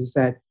is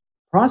that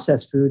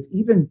processed foods,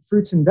 even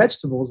fruits and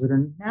vegetables that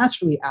are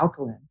naturally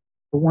alkaline,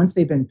 but once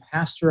they've been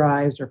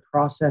pasteurized or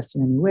processed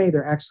in any way,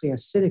 they're actually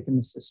acidic in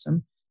the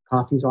system.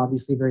 Coffee is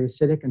obviously very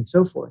acidic and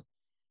so forth.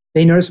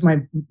 They noticed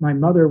my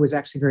mother was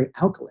actually very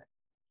alkaline.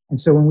 And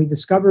so when we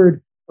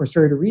discovered or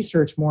started to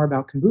research more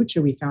about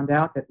kombucha, we found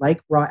out that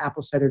like raw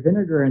apple cider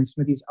vinegar and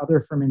some of these other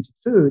fermented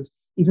foods,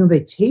 even though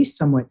they taste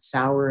somewhat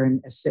sour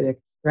and acidic,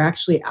 they're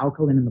actually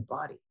alkaline in the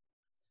body.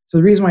 So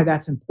the reason why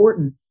that's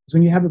important is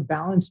when you have a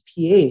balanced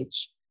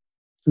pH,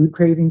 food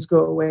cravings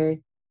go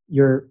away,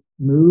 your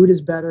mood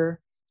is better,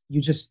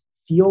 you just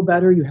feel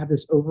better, you have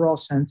this overall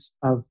sense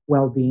of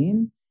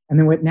well-being. And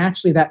then what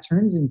naturally that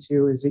turns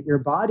into is that your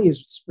body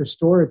is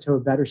restored to a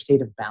better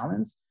state of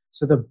balance.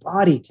 So the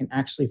body can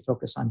actually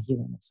focus on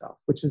healing itself,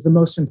 which is the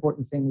most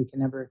important thing we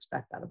can ever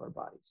expect out of our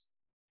bodies.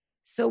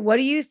 So what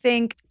do you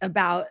think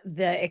about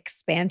the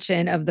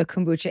expansion of the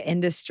kombucha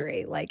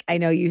industry? Like, I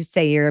know you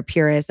say you're a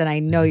purist and I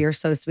know you're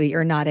so sweet.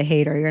 You're not a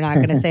hater. You're not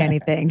going to say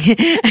anything.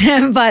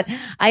 But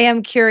I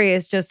am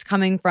curious, just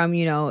coming from,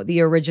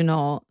 the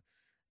original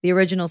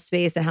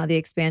space and how the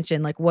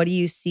expansion, like, what do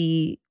you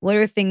see? What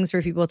are things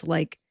for people to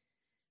like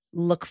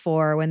look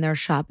for when they're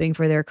shopping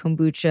for their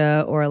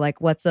kombucha, or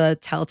like what's a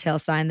telltale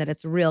sign that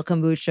it's real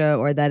kombucha,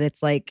 or that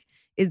it's like,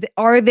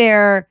 are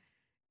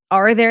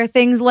there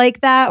things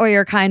like that, or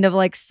you're kind of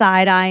like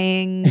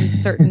side-eyeing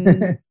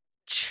certain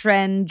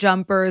trend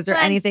jumpers or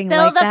anything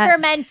like that? Spill the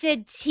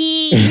fermented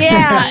tea.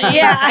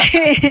 Yeah.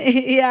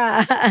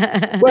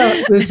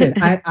 Well, listen,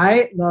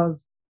 I love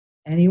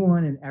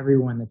anyone and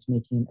everyone that's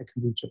making a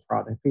kombucha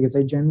product, because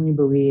I genuinely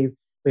believe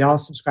we all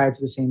subscribe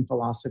to the same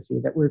philosophy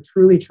that we're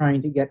truly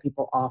trying to get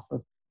people off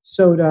of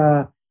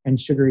soda and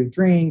sugary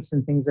drinks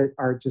and things that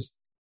are just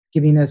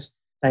giving us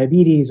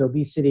diabetes,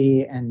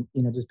 obesity, and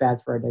just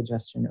bad for our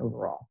digestion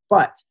overall.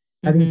 But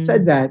having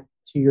said that,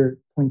 to your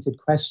pointed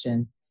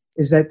question,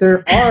 is that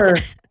there are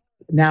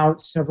now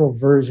several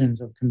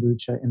versions of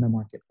kombucha in the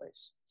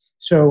marketplace.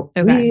 So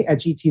we at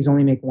GTs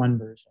only make one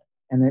version,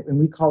 and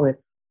we call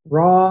it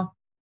raw,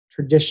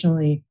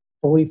 traditionally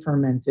fully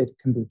fermented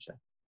kombucha.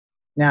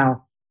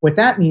 Now, what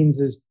that means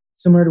is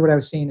similar to what I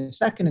was saying a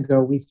second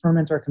ago. We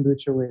ferment our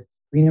kombucha with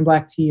green and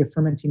black tea, a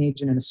fermenting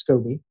agent, and a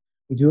SCOBY.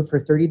 We do it for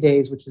 30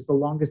 days, which is the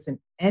longest in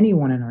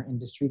anyone in our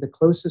industry. The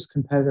closest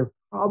competitor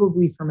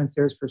probably ferments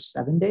theirs for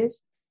 7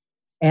 days.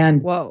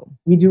 And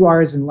we do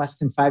ours in less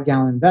than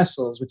 5-gallon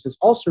vessels, which is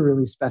also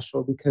really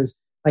special because,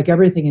 like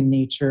everything in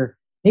nature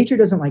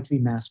doesn't like to be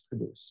mass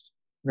produced,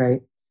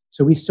 right?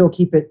 So we still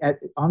keep it at,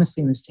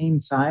 honestly, in the same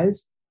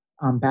size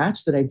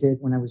batch that I did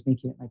when I was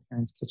making it in my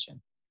parents'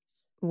 kitchen.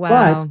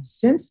 Wow. But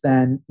since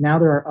then, now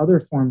there are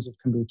other forms of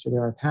kombucha.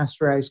 There are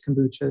pasteurized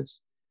kombuchas.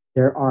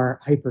 There are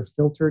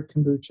hyper-filtered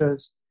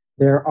kombuchas.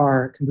 There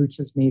are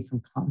kombuchas made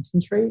from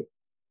concentrate.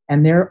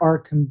 And there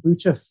are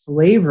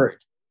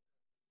kombucha-flavored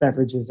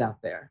beverages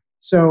out there.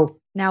 So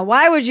now,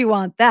 why would you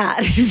want that?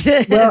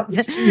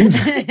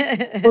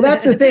 well,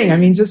 that's the thing. I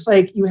mean, just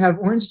like you have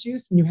orange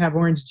juice and you have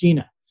Orange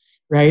Gina,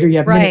 right? Or you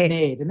have Minute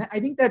Maid. And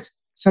I think that's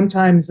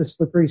sometimes the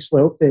slippery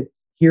slope that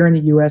here in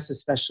the US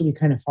especially we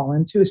kind of fall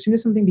into. As soon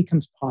as something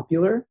becomes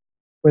popular,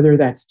 whether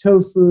that's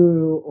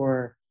tofu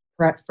or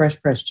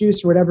fresh pressed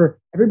juice or whatever.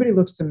 Everybody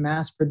looks to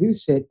mass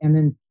produce it. And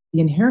then the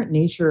inherent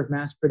nature of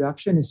mass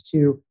production is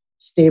to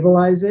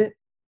stabilize it,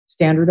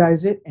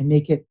 standardize it, and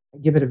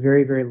give it a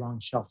very, very long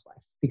shelf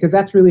life, because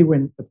that's really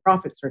when the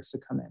profit starts to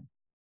come in.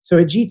 So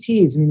at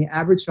GTs, the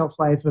average shelf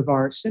life of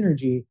our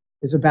Synergy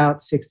is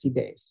about 60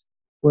 days,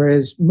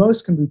 whereas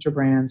most kombucha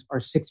brands are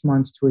 6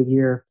 months to a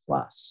year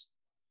plus.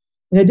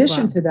 In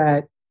addition to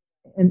that,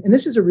 and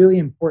this is a really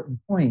important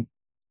point,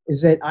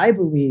 is that I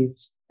believe,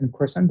 and of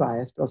course I'm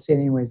biased, but I'll say it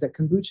anyways, that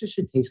kombucha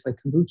should taste like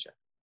kombucha.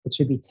 It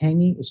should be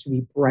tangy, it should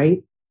be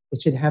bright,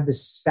 it should have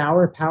this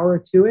sour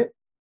power to it.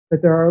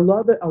 But there are a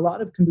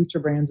lot of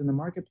kombucha brands in the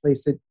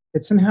marketplace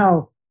that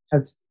somehow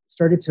have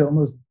started to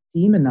almost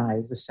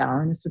demonize the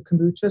sourness of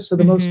kombucha. So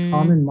the most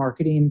common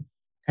marketing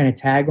kind of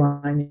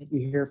tagline that you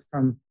hear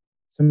from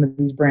some of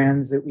these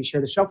brands that we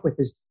share the shelf with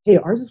is, hey,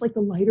 ours is like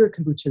the lighter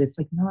kombucha that's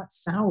like not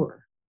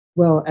sour.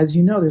 Well, as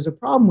you know, there's a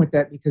problem with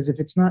that, because if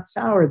it's not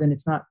sour, then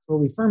it's not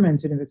fully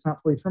fermented. If it's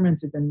not fully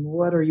fermented, then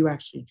what are you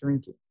actually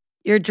drinking?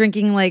 You're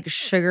drinking like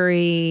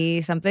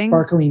sugary something?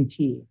 Sparkling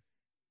tea.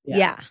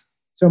 Yeah.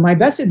 So my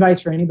best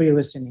advice for anybody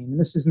listening, and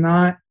this is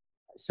not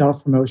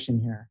self-promotion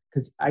here,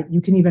 because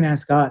you can even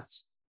ask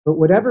us, but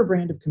whatever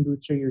brand of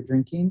kombucha you're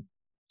drinking,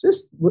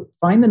 just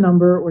find the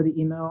number or the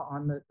email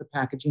on the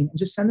packaging and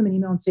just send them an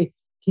email and say,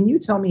 can you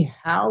tell me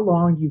how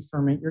long you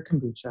ferment your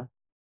kombucha,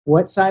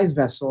 what size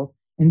vessel,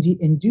 and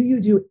do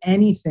you do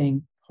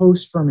anything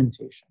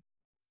post-fermentation?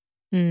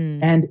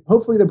 And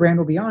hopefully the brand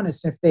will be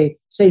honest. If they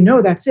say,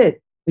 no, that's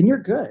it, then you're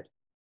good.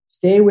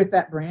 Stay with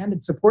that brand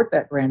and support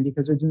that brand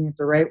because they're doing it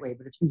the right way.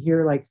 But if you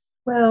hear like,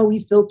 well,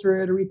 we filter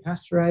it or we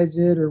pasteurize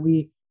it or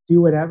we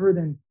do whatever,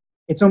 then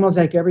it's almost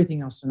like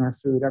everything else in our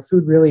food. Our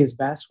food really is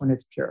best when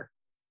it's pure.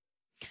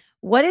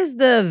 What is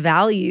the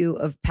value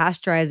of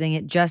pasteurizing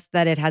it? Just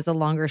that it has a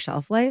longer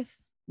shelf life?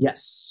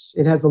 Yes,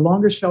 it has a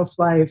longer shelf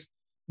life.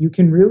 You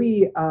can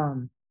really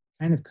kind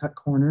of cut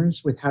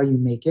corners with how you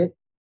make it,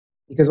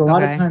 because a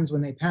lot of times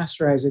when they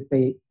pasteurize it,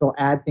 they'll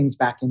add things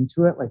back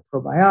into it like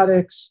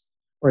probiotics,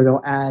 or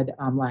they'll add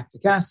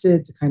lactic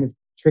acid to kind of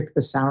trick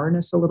the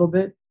sourness a little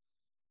bit.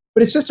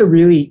 But it's just a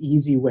really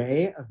easy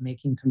way of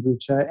making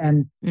kombucha.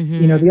 And,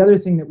 the other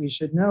thing that we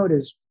should note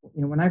is,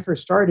 when I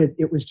first started,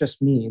 it was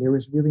just me. There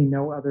was really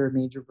no other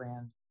major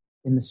brand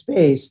in the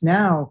space.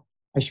 Now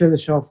I share the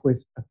shelf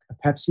with a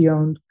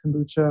Pepsi-owned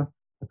kombucha,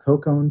 a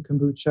Coke-owned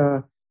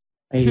kombucha,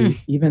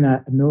 even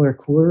a Miller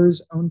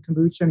Coors-owned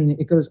kombucha.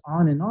 It goes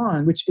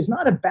on, which is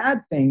not a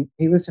bad thing.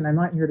 Hey, listen, I'm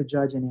not here to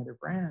judge any other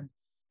brand.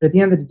 But at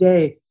the end of the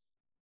day,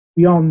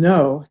 we all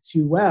know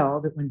too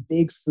well that when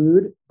big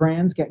food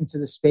brands get into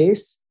the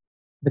space,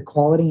 the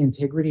quality and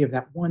integrity of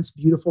that once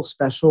beautiful,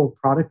 special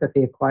product that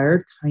they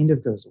acquired kind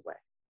of goes away.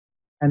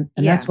 And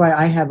that's why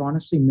I have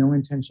honestly no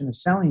intention of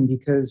selling,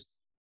 because,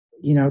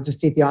 to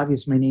state the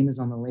obvious, my name is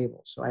on the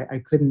label. So I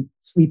couldn't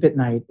sleep at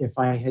night if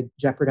I had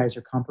jeopardized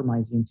or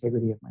compromised the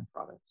integrity of my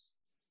products.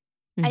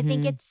 I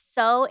think it's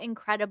so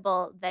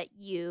incredible that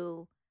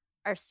you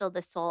are still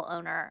the sole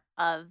owner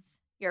of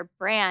your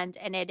brand.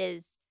 And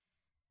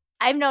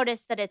I've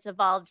noticed that it's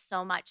evolved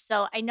so much.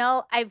 So I've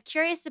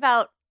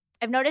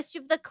noticed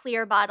you have the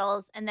clear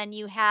bottles and then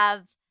you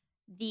have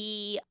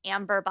the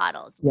amber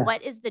bottles. Yes.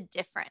 What is the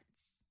difference?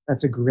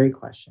 That's a great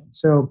question.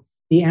 So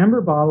the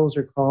amber bottles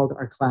are called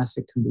our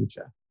classic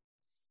kombucha.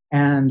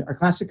 And our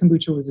classic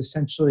kombucha was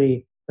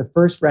essentially the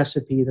first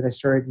recipe that I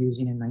started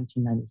using in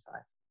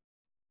 1995.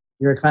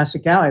 You're a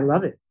classic gal. I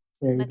love it.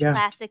 There you go.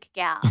 Classic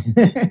gal.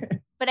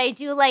 But I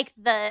do like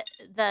the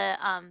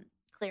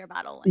clear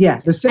bottle ones. Yeah,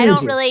 the synergy. I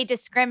don't really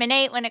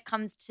discriminate when it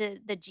comes to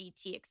the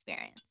GT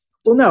experience.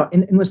 Well, no,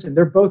 and listen,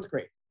 they're both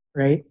great,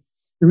 right?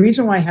 The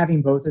reason why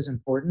having both is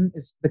important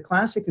is the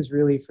classic is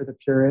really for the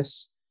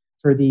purists,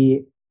 for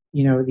the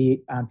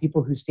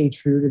people who stay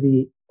true to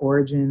the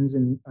origins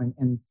and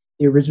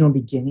the original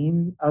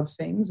beginning of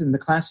things, and the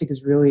classic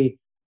is really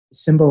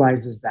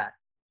symbolizes that.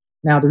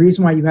 Now, the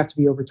reason why you have to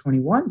be over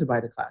 21 to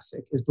buy the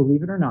classic is,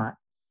 believe it or not,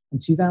 in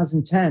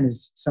 2010,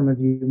 as some of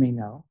you may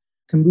know,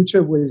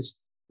 kombucha was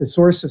the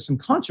source of some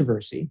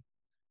controversy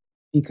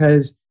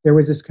because there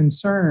was this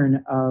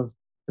concern of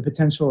the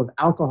potential of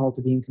alcohol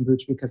to be in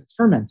kombucha because it's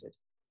fermented.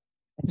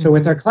 And so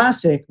with our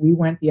classic, we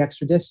went the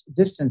extra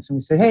distance and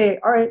we said, hey,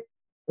 all right,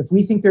 if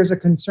we think there's a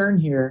concern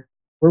here,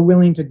 we're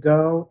willing to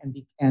go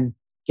and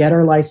get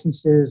our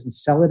licenses and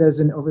sell it as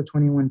an over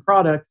 21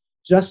 product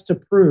just to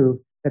prove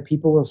that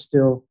people will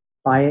still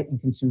buy it and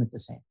consume it the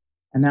same.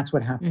 And that's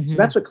what happened. So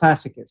that's what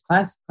classic is.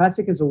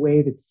 Classic is a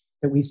way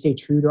that we stay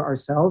true to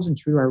ourselves and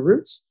true to our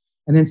roots.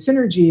 And then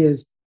Synergy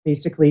is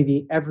basically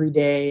the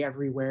everyday,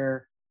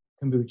 everywhere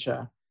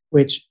kombucha,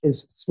 which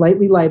is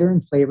slightly lighter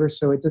in flavor.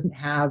 So it doesn't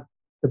have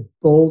the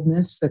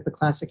boldness that the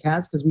classic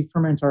has, because we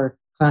ferment our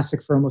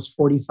classic for almost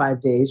 45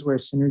 days,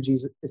 whereas Synergy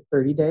is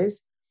 30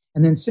 days.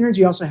 And then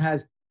Synergy also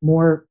has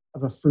more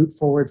of a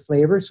fruit-forward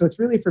flavor. So it's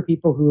really for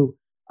people who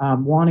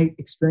want to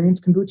experience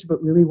kombucha,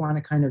 but really want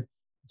to kind of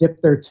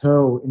dip their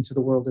toe into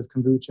the world of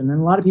kombucha. And then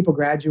a lot of people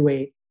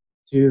graduate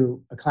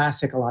to a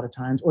classic a lot of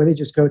times, or they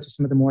just go to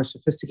some of the more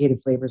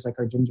sophisticated flavors like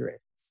our ginger ale.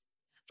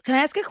 Can I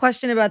ask a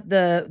question about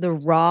the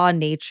raw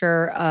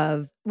nature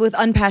of with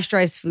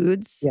unpasteurized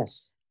foods?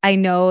 Yes. I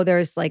know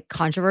there's like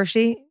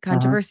controversy. I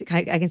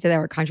can say that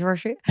word,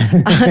 controversy.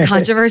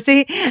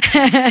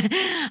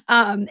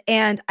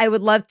 And I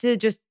would love to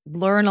just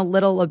learn a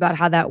little about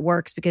how that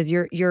works because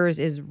yours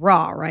is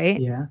raw, right?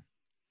 Yeah.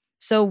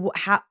 So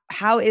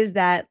how is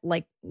that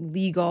like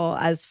legal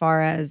as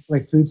far as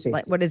like food safety?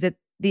 Like, what is it?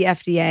 The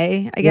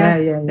FDA, I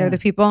guess. Yeah. They're the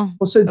people.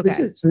 Well, so this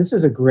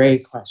is a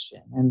great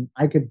question, and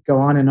I could go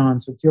on and on.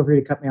 So feel free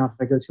to cut me off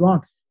if I go too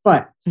long.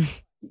 But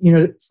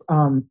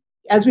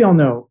as we all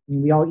know, I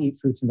mean, we all eat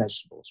fruits and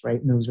vegetables,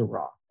 right? And those are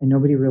raw, and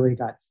nobody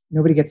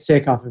gets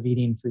sick off of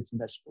eating fruits and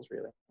vegetables.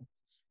 Really,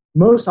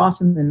 most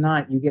often than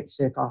not, you get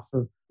sick off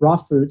of raw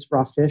foods,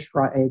 raw fish,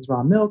 raw eggs,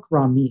 raw milk,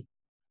 raw meat,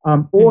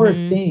 or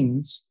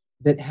things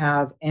that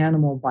have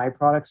animal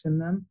byproducts in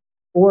them,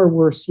 or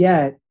worse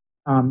yet,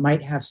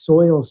 might have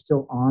soil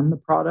still on the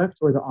product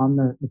or on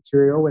the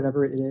material,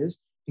 whatever it is,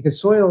 because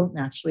soil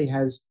naturally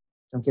has,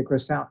 don't get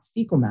grossed out,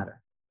 fecal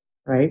matter,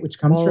 right? Which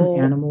comes from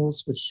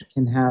animals, which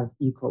can have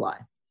E. coli.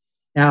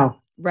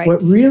 Now,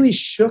 what really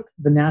shook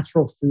the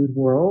natural food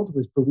world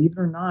was, believe it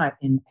or not,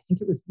 I think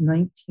it was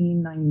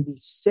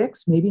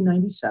 1996, maybe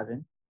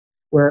 97,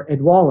 where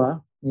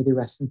Edwalla, may they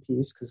rest in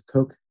peace, because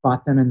Coke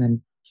bought them and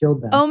then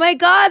killed them. Oh my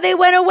God, they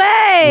went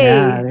away.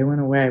 Yeah, they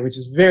went away, which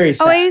is very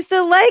sad. Oh, I used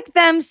to like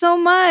them so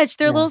much.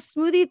 They're little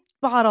smoothie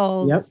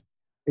bottles. Yep,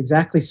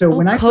 exactly. So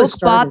when I Coke first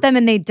started, bought them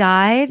and they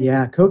died?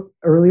 Yeah, Coke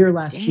earlier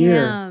last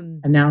year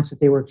announced that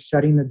they were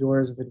shutting the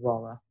doors of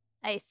Edwalla.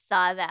 I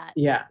saw that.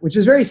 Yeah, which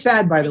is very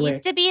sad, by the way. It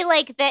used to be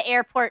like the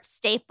airport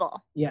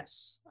staple.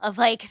 Yes. Of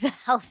like the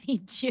healthy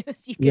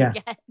juice you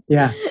could get.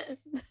 Yeah.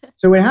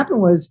 So what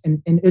happened was,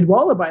 and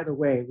Edwalla, by the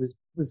way,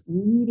 was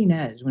leading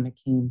edge when it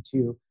came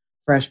to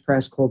fresh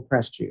pressed, cold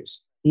pressed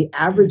juice. The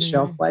average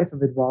shelf life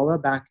of Edwalla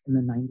back in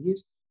the 90s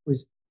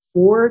was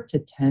 4 to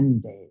 10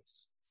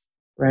 days,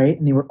 right?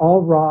 And they were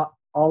all raw,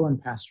 all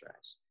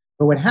unpasteurized.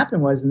 But what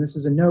happened was, and this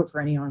is a note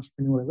for any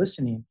entrepreneur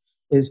listening,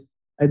 is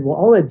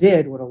Edwalla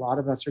did what a lot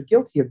of us are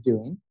guilty of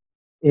doing,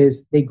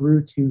 is they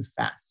grew too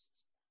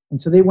fast.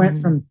 And so they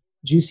went from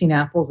juicing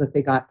apples that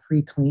they got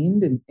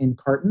pre-cleaned in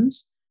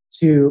cartons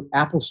to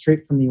apples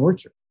straight from the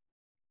orchard.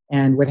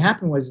 And what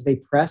happened was they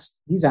pressed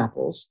these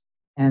apples,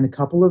 and a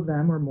couple of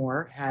them or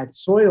more had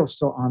soil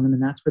still on them,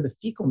 and that's where the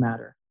fecal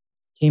matter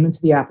came into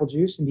the apple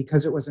juice. And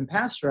because it wasn't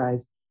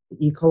pasteurized, the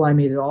E. coli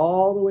made it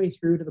all the way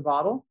through to the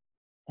bottle.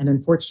 And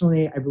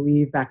unfortunately, I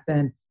believe back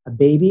then, a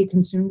baby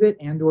consumed it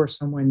and or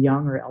someone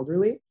young or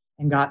elderly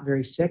and got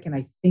very sick. And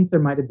I think there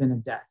might have been a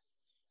death.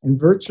 And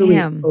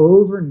virtually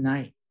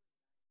overnight,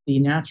 the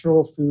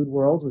natural food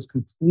world was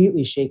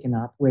completely shaken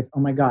up with, oh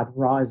my God,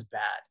 raw is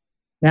bad.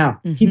 Now,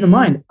 keep in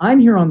mind, I'm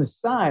here on the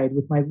side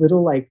with my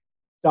little like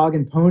dog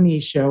and pony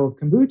show of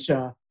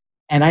kombucha,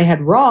 and I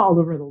had raw all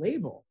over the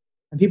label.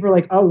 And people are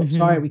like, oh,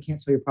 sorry, we can't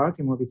sell your product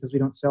anymore because we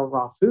don't sell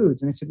raw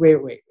foods. And I said,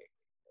 wait.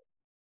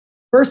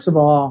 First of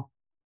all,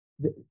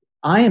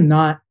 I am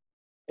not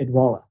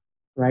Edwalla,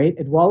 right?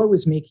 Edwalla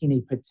was making a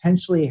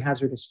potentially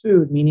hazardous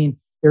food, meaning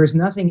there was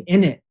nothing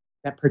in it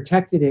that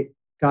protected it.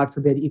 God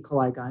forbid E.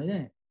 coli got in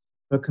it.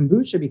 But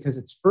kombucha, because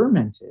it's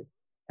fermented,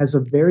 has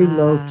a very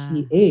low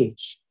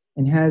pH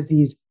and has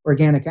these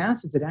organic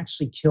acids that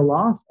actually kill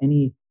off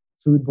any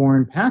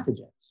foodborne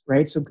pathogens,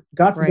 right? So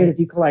God forbid if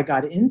E. coli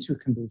got into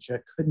kombucha,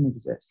 it couldn't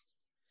exist.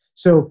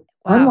 So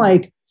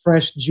unlike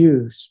fresh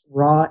juice,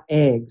 raw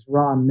eggs,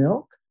 raw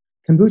milk,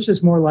 kombucha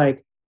is more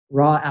like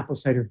raw apple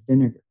cider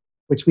vinegar,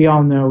 which we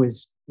all know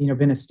is,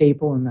 been a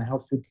staple in the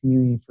health food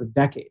community for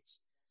decades.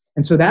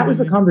 And so that was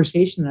the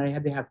conversation that I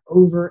had to have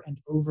over and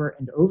over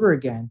and over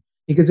again,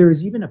 because there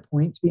was even a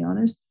point, to be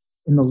honest,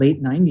 in the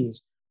late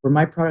 90s where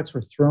my products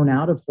were thrown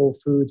out of Whole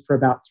Foods for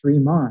about 3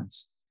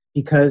 months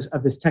because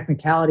of this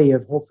technicality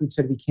of Whole Foods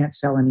said we can't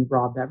sell any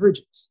raw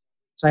beverages.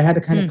 So I had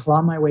to kind of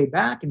claw my way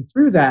back, and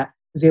through that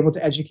was able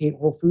to educate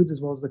Whole Foods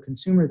as well as the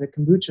consumer that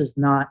kombucha is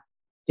not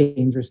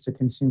dangerous to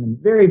consume and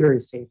very, very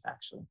safe,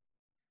 actually.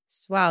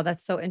 Wow,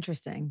 that's so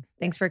interesting.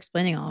 Thanks for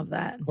explaining all of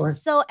that. Of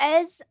course. So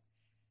as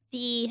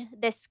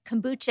this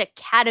kombucha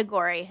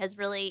category has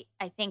really,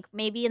 I think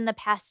maybe in the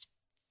past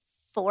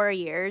 4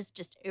 years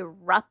just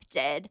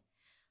erupted,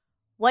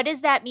 what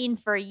does that mean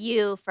for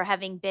you for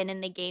having been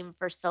in the game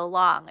for so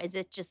long? Is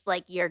it just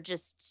like you're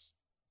just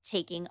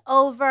taking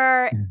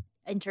over,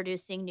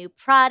 introducing new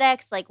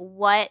products? Like,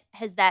 what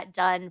has that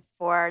done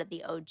for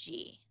the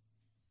OG?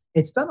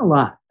 It's done a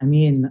lot. I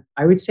mean,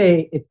 I would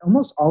say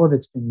almost all of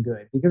it's been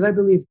good, because I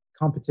believe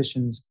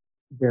competition's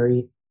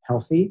very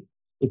healthy.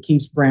 It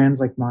keeps brands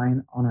like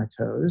mine on our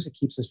toes. It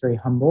keeps us very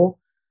humble.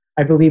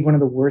 I believe one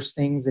of the worst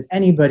things that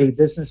anybody,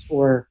 business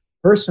or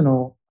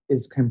personal,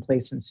 is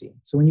complacency.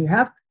 So when you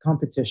have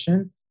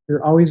competition,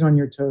 you're always on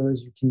your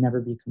toes. You can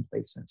never be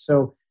complacent.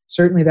 So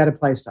certainly that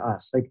applies to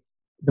us. Like,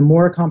 the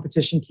more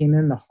competition came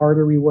in, the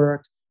harder we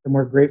worked, the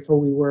more grateful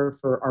we were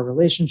for our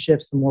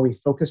relationships, the more we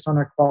focused on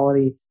our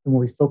quality, the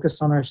more we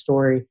focused on our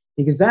story,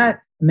 because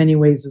that in many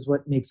ways is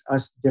what makes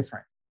us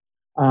different.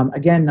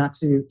 Again, not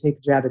to take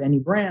a jab at any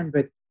brand,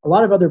 but a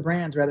lot of other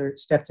brands rather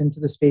stepped into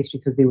the space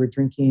because they were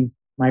drinking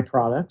my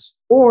products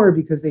or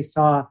because they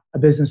saw a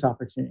business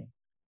opportunity,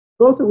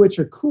 both of which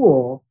are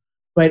cool,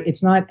 but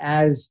it's not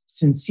as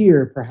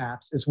sincere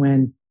perhaps as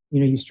when,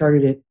 you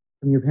started it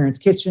from your parents'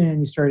 kitchen,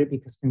 you started it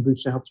because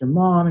kombucha helped your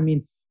mom. I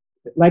mean,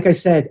 like I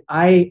said,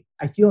 I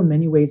feel in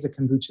many ways that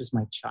kombucha is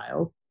my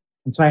child.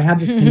 And so I have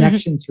this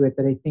connection to it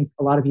that I think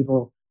a lot of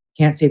people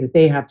can't say that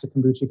they have to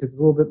kombucha because it's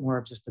a little bit more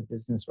of just a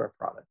business or a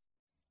product.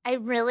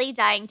 I'm really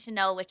dying to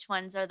know which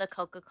ones are the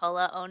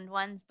Coca-Cola owned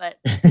ones, but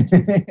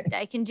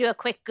I can do a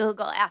quick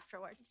Google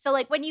afterwards. So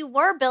like when you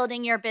were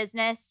building your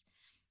business,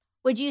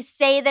 would you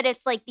say that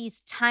it's like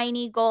these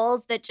tiny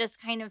goals that just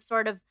kind of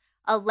sort of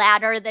a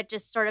ladder that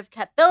just sort of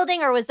kept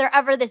building? Or was there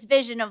ever this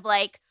vision of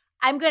like,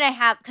 I'm going to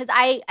have, because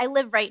I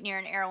live right near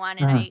an Erewhon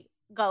and I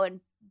go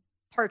and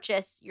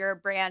purchase your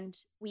brand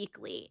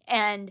weekly.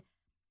 And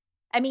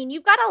I mean,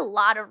 you've got a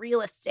lot of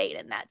real estate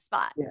in that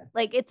spot. Yeah.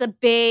 Like it's a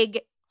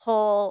big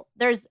whole,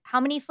 how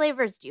many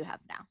flavors do you have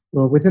now?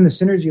 Well, within the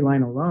Synergy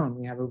line alone,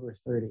 we have over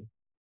 30.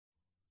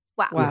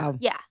 Wow.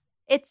 Yeah.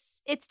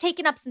 It's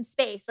taken up some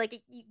space. Like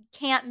you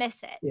can't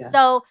miss it. Yeah.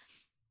 So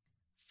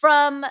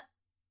from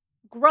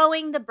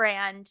growing the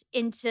brand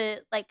into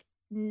like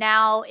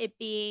now it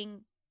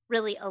being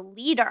really a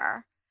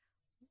leader,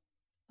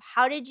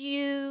 how did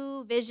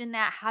you vision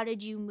that? How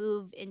did you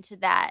move into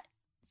that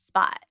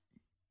spot?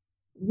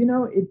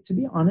 To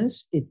be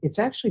honest, it's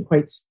actually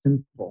quite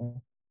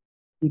simple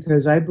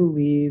because I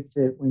believe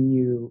that when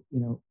you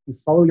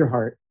follow your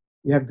heart,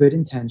 you have good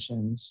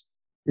intentions,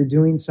 you're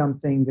doing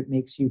something that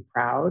makes you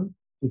proud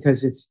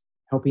because it's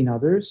helping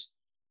others.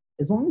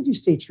 As long as you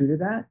stay true to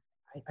that,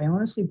 I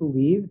honestly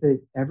believe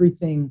that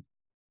everything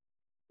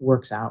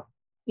works out.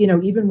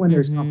 Even when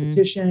there's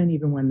competition,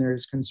 even when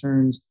there's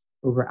concerns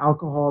over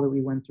alcohol that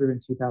we went through in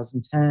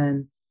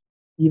 2010,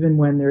 even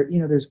when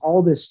there's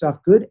all this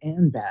stuff, good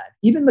and bad,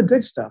 even the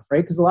good stuff,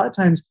 right? Because a lot of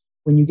times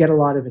when you get a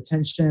lot of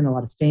attention, a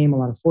lot of fame, a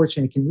lot of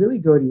fortune, it can really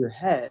go to your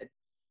head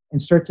and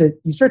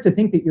you start to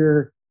think that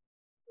you're,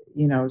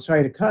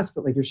 sorry to cuss,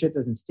 but like your shit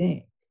doesn't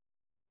stink.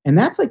 And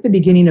that's like the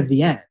beginning of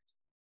the end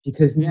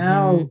because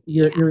now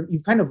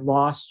you've kind of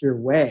lost your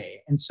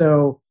way. And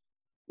so,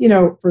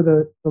 for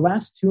the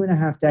last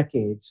 2.5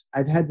 decades,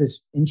 I've had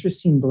this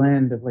interesting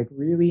blend of like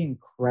really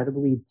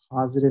incredibly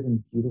positive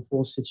and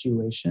beautiful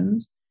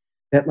situations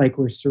that like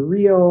were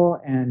surreal.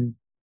 And,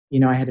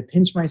 I had to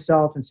pinch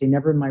myself and say,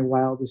 never in my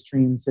wildest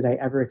dreams did I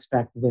ever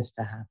expect this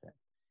to happen.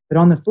 But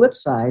on the flip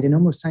side, and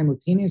almost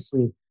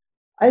simultaneously,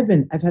 I've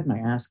had my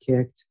ass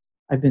kicked.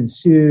 I've been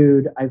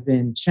sued. I've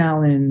been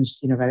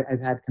challenged.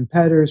 I've had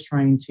competitors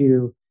trying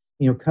to,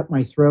 cut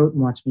my throat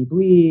and watch me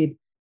bleed.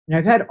 And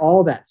I've had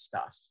all that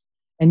stuff.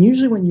 And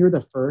usually when you're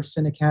the first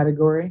in a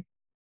category,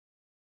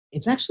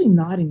 it's actually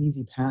not an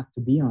easy path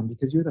to be on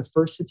because you're the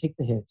first to take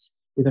the hits.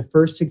 You're the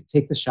first to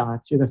take the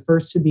shots. You're the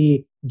first to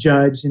be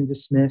judged and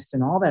dismissed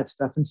and all that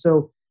stuff. And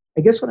so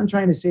I guess what I'm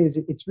trying to say is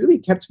it's really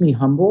kept me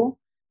humble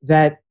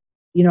that,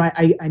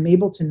 I'm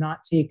able to not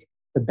take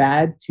the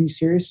bad too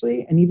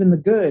seriously. And even the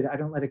good, I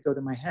don't let it go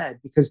to my head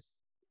because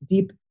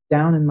deep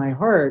down in my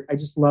heart, I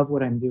just love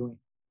what I'm doing.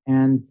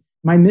 And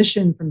my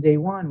mission from day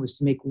one was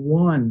to make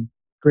one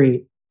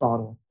great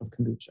bottle of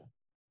kombucha.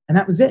 And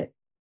that was it.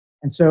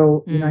 And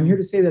so, I'm here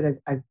to say that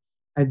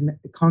I've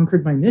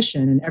conquered my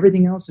mission and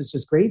everything else is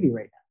just gravy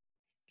right now.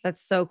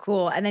 That's so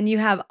cool. And then you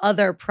have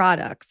other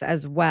products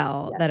as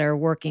well that are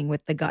working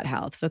with the gut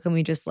health. So can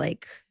we just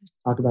like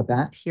talk about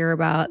that? Hear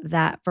about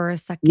that for a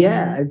second?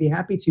 Yeah, I'd be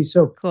happy to.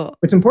 So cool.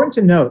 What's important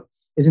to note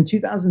is in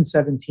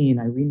 2017,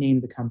 I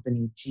renamed the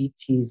company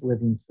GT's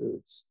Living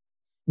Foods.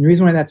 And the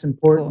reason why that's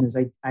important is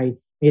I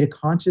made a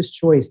conscious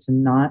choice to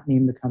not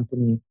name the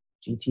company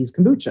GT's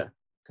Kombucha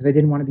because I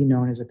didn't want to be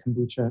known as a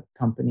kombucha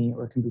company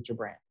or a kombucha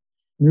brand.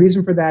 And the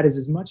reason for that is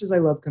as much as I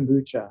love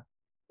kombucha,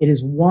 it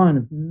is one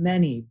of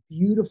many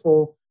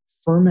beautiful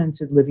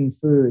fermented living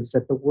foods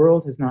that the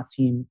world has not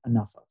seen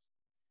enough of.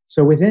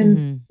 So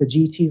within the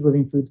GT's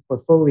Living Foods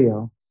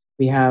portfolio,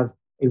 we have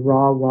a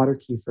raw water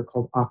kefir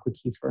called Aqua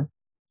Kefir.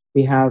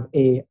 We have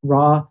a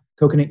raw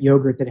coconut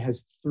yogurt that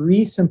has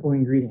 3 simple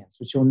ingredients,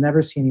 which you'll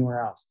never see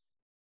anywhere else.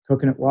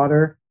 Coconut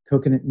water,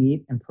 coconut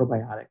meat, and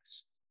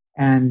probiotics.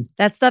 And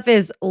that stuff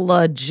is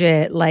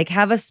legit. Like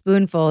have a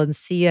spoonful and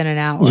see you in an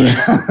hour.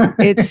 Yeah.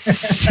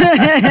 It's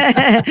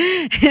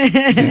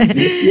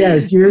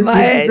yes, you're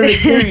using good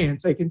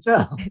experience, I can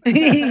tell.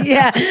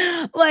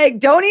 Yeah. Like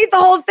don't eat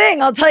the whole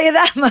thing. I'll tell you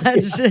that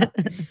much. Yeah.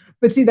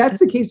 But see, that's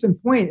the case in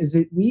point is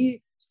that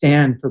we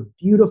stand for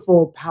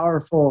beautiful,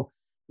 powerful,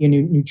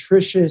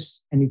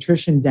 nutritious and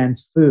nutrition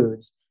dense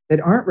foods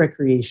that aren't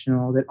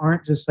recreational, that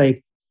aren't just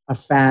like a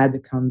fad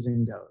that comes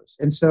and goes.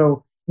 And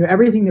so,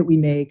 everything that we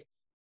make,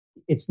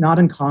 it's not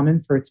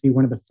uncommon for it to be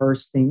one of the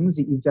first things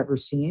that you've ever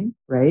seen,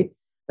 right?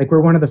 Like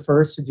we're one of the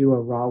first to do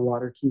a raw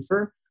water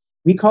kefir.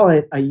 we call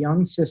it a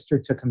young sister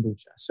to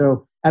kombucha.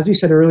 So as we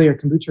said earlier,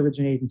 kombucha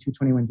originated in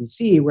 221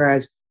 BC,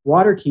 whereas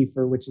water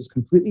kefir, which is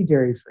completely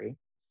dairy-free,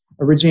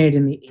 originated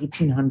in the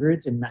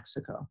 1800s in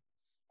Mexico.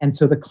 And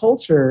so the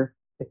culture,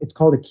 it's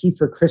called a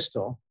kefir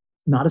crystal,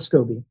 not a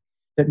SCOBY,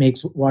 that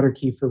makes water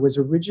kefir, was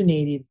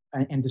originated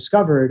and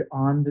discovered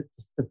on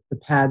the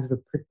pads of a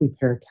prickly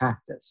pear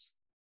cactus.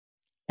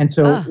 And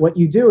so what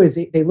you do is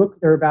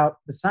they're about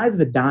the size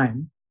of a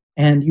dime,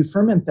 and you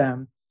ferment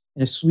them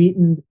in a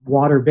sweetened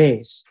water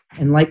base.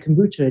 And like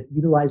kombucha, it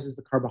utilizes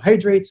the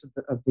carbohydrates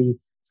of the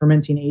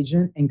fermenting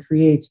agent and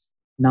creates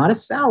not a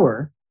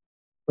sour,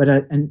 but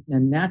a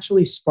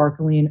naturally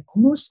sparkling,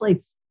 almost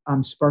like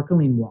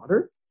sparkling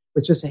water,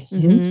 with just a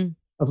hint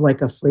of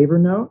like a flavor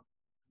note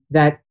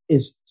that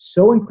is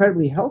so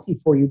incredibly healthy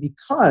for you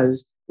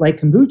because, like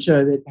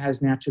kombucha that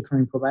has naturally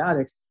occurring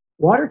probiotics,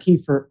 water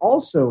kefir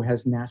also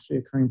has naturally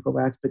occurring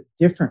probiotics, but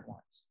different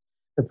ones.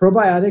 The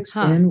probiotics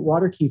in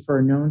water kefir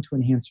are known to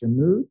enhance your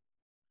mood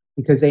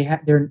because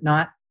they're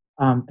not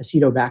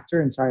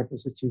acetobacter. And sorry if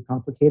this is too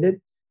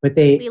complicated, but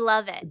we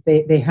love it.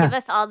 They have give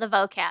us all the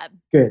vocab.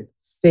 Good.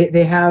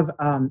 They have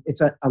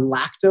it's a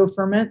lacto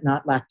ferment,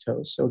 not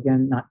lactose. So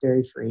again, not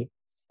dairy free,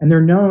 and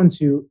they're known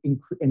to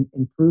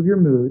improve your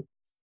mood.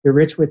 They're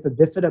rich with the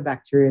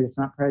bifidobacteria that's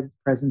not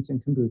present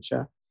in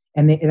kombucha,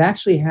 and it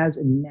actually has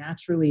a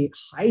naturally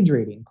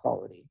hydrating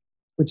quality,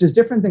 which is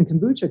different than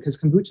kombucha because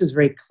kombucha is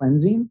very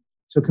cleansing.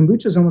 So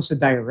kombucha is almost a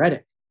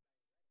diuretic,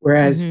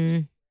 whereas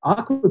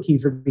aqua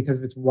kefir, because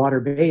of its water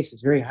base,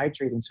 is very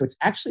hydrating. So it's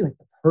actually like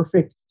the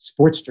perfect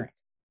sports drink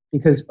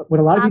because what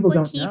a lot of people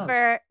don't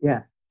know.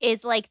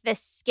 Is like the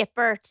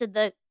skipper to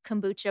the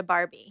kombucha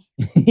Barbie.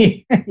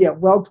 Yeah,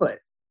 well put.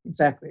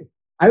 Exactly.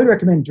 I would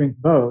recommend drink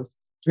both.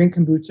 Drink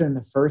kombucha in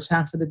the first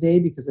half of the day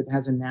because it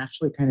has a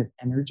naturally kind of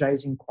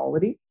energizing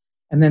quality.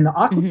 And then the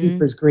aqua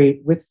kefir is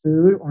great with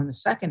food or in the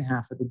second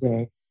half of the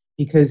day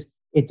because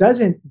it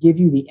doesn't give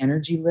you the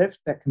energy lift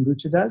that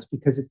kombucha does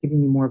because it's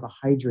giving you more of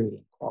a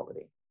hydrating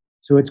quality.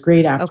 So it's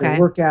great after a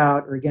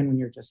workout or again, when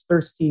you're just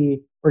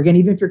thirsty or again,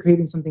 even if you're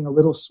craving something a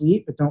little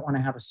sweet, but don't want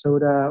to have a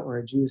soda or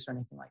a juice or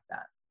anything like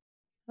that.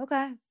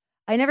 Okay.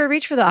 I never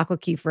reached for the aqua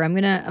kefir. I'm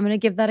gonna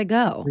give that a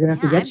go. We're gonna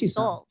have to get you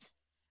sold. some.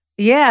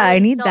 Yeah, I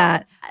need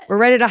that. We're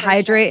ready to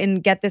hydrate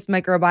and get this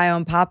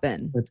microbiome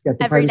popping. Let's get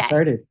the party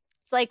started.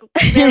 It's like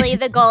really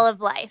the goal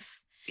of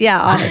life.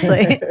 Yeah,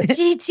 honestly.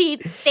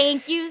 GT,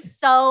 thank you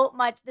so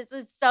much. This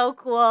was so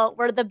cool.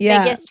 We're the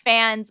biggest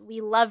fans.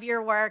 We love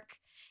your work.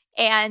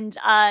 And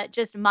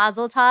just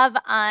mazel tov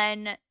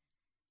on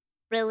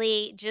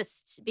really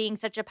just being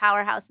such a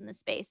powerhouse in the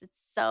space.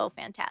 It's so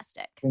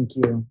fantastic. Thank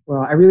you.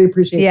 Well, I really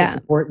appreciate the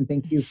support and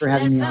thank you for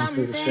having me on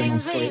to share my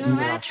story.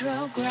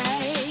 Retrograde.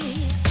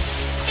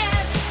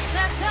 Yes,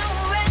 that's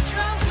how we're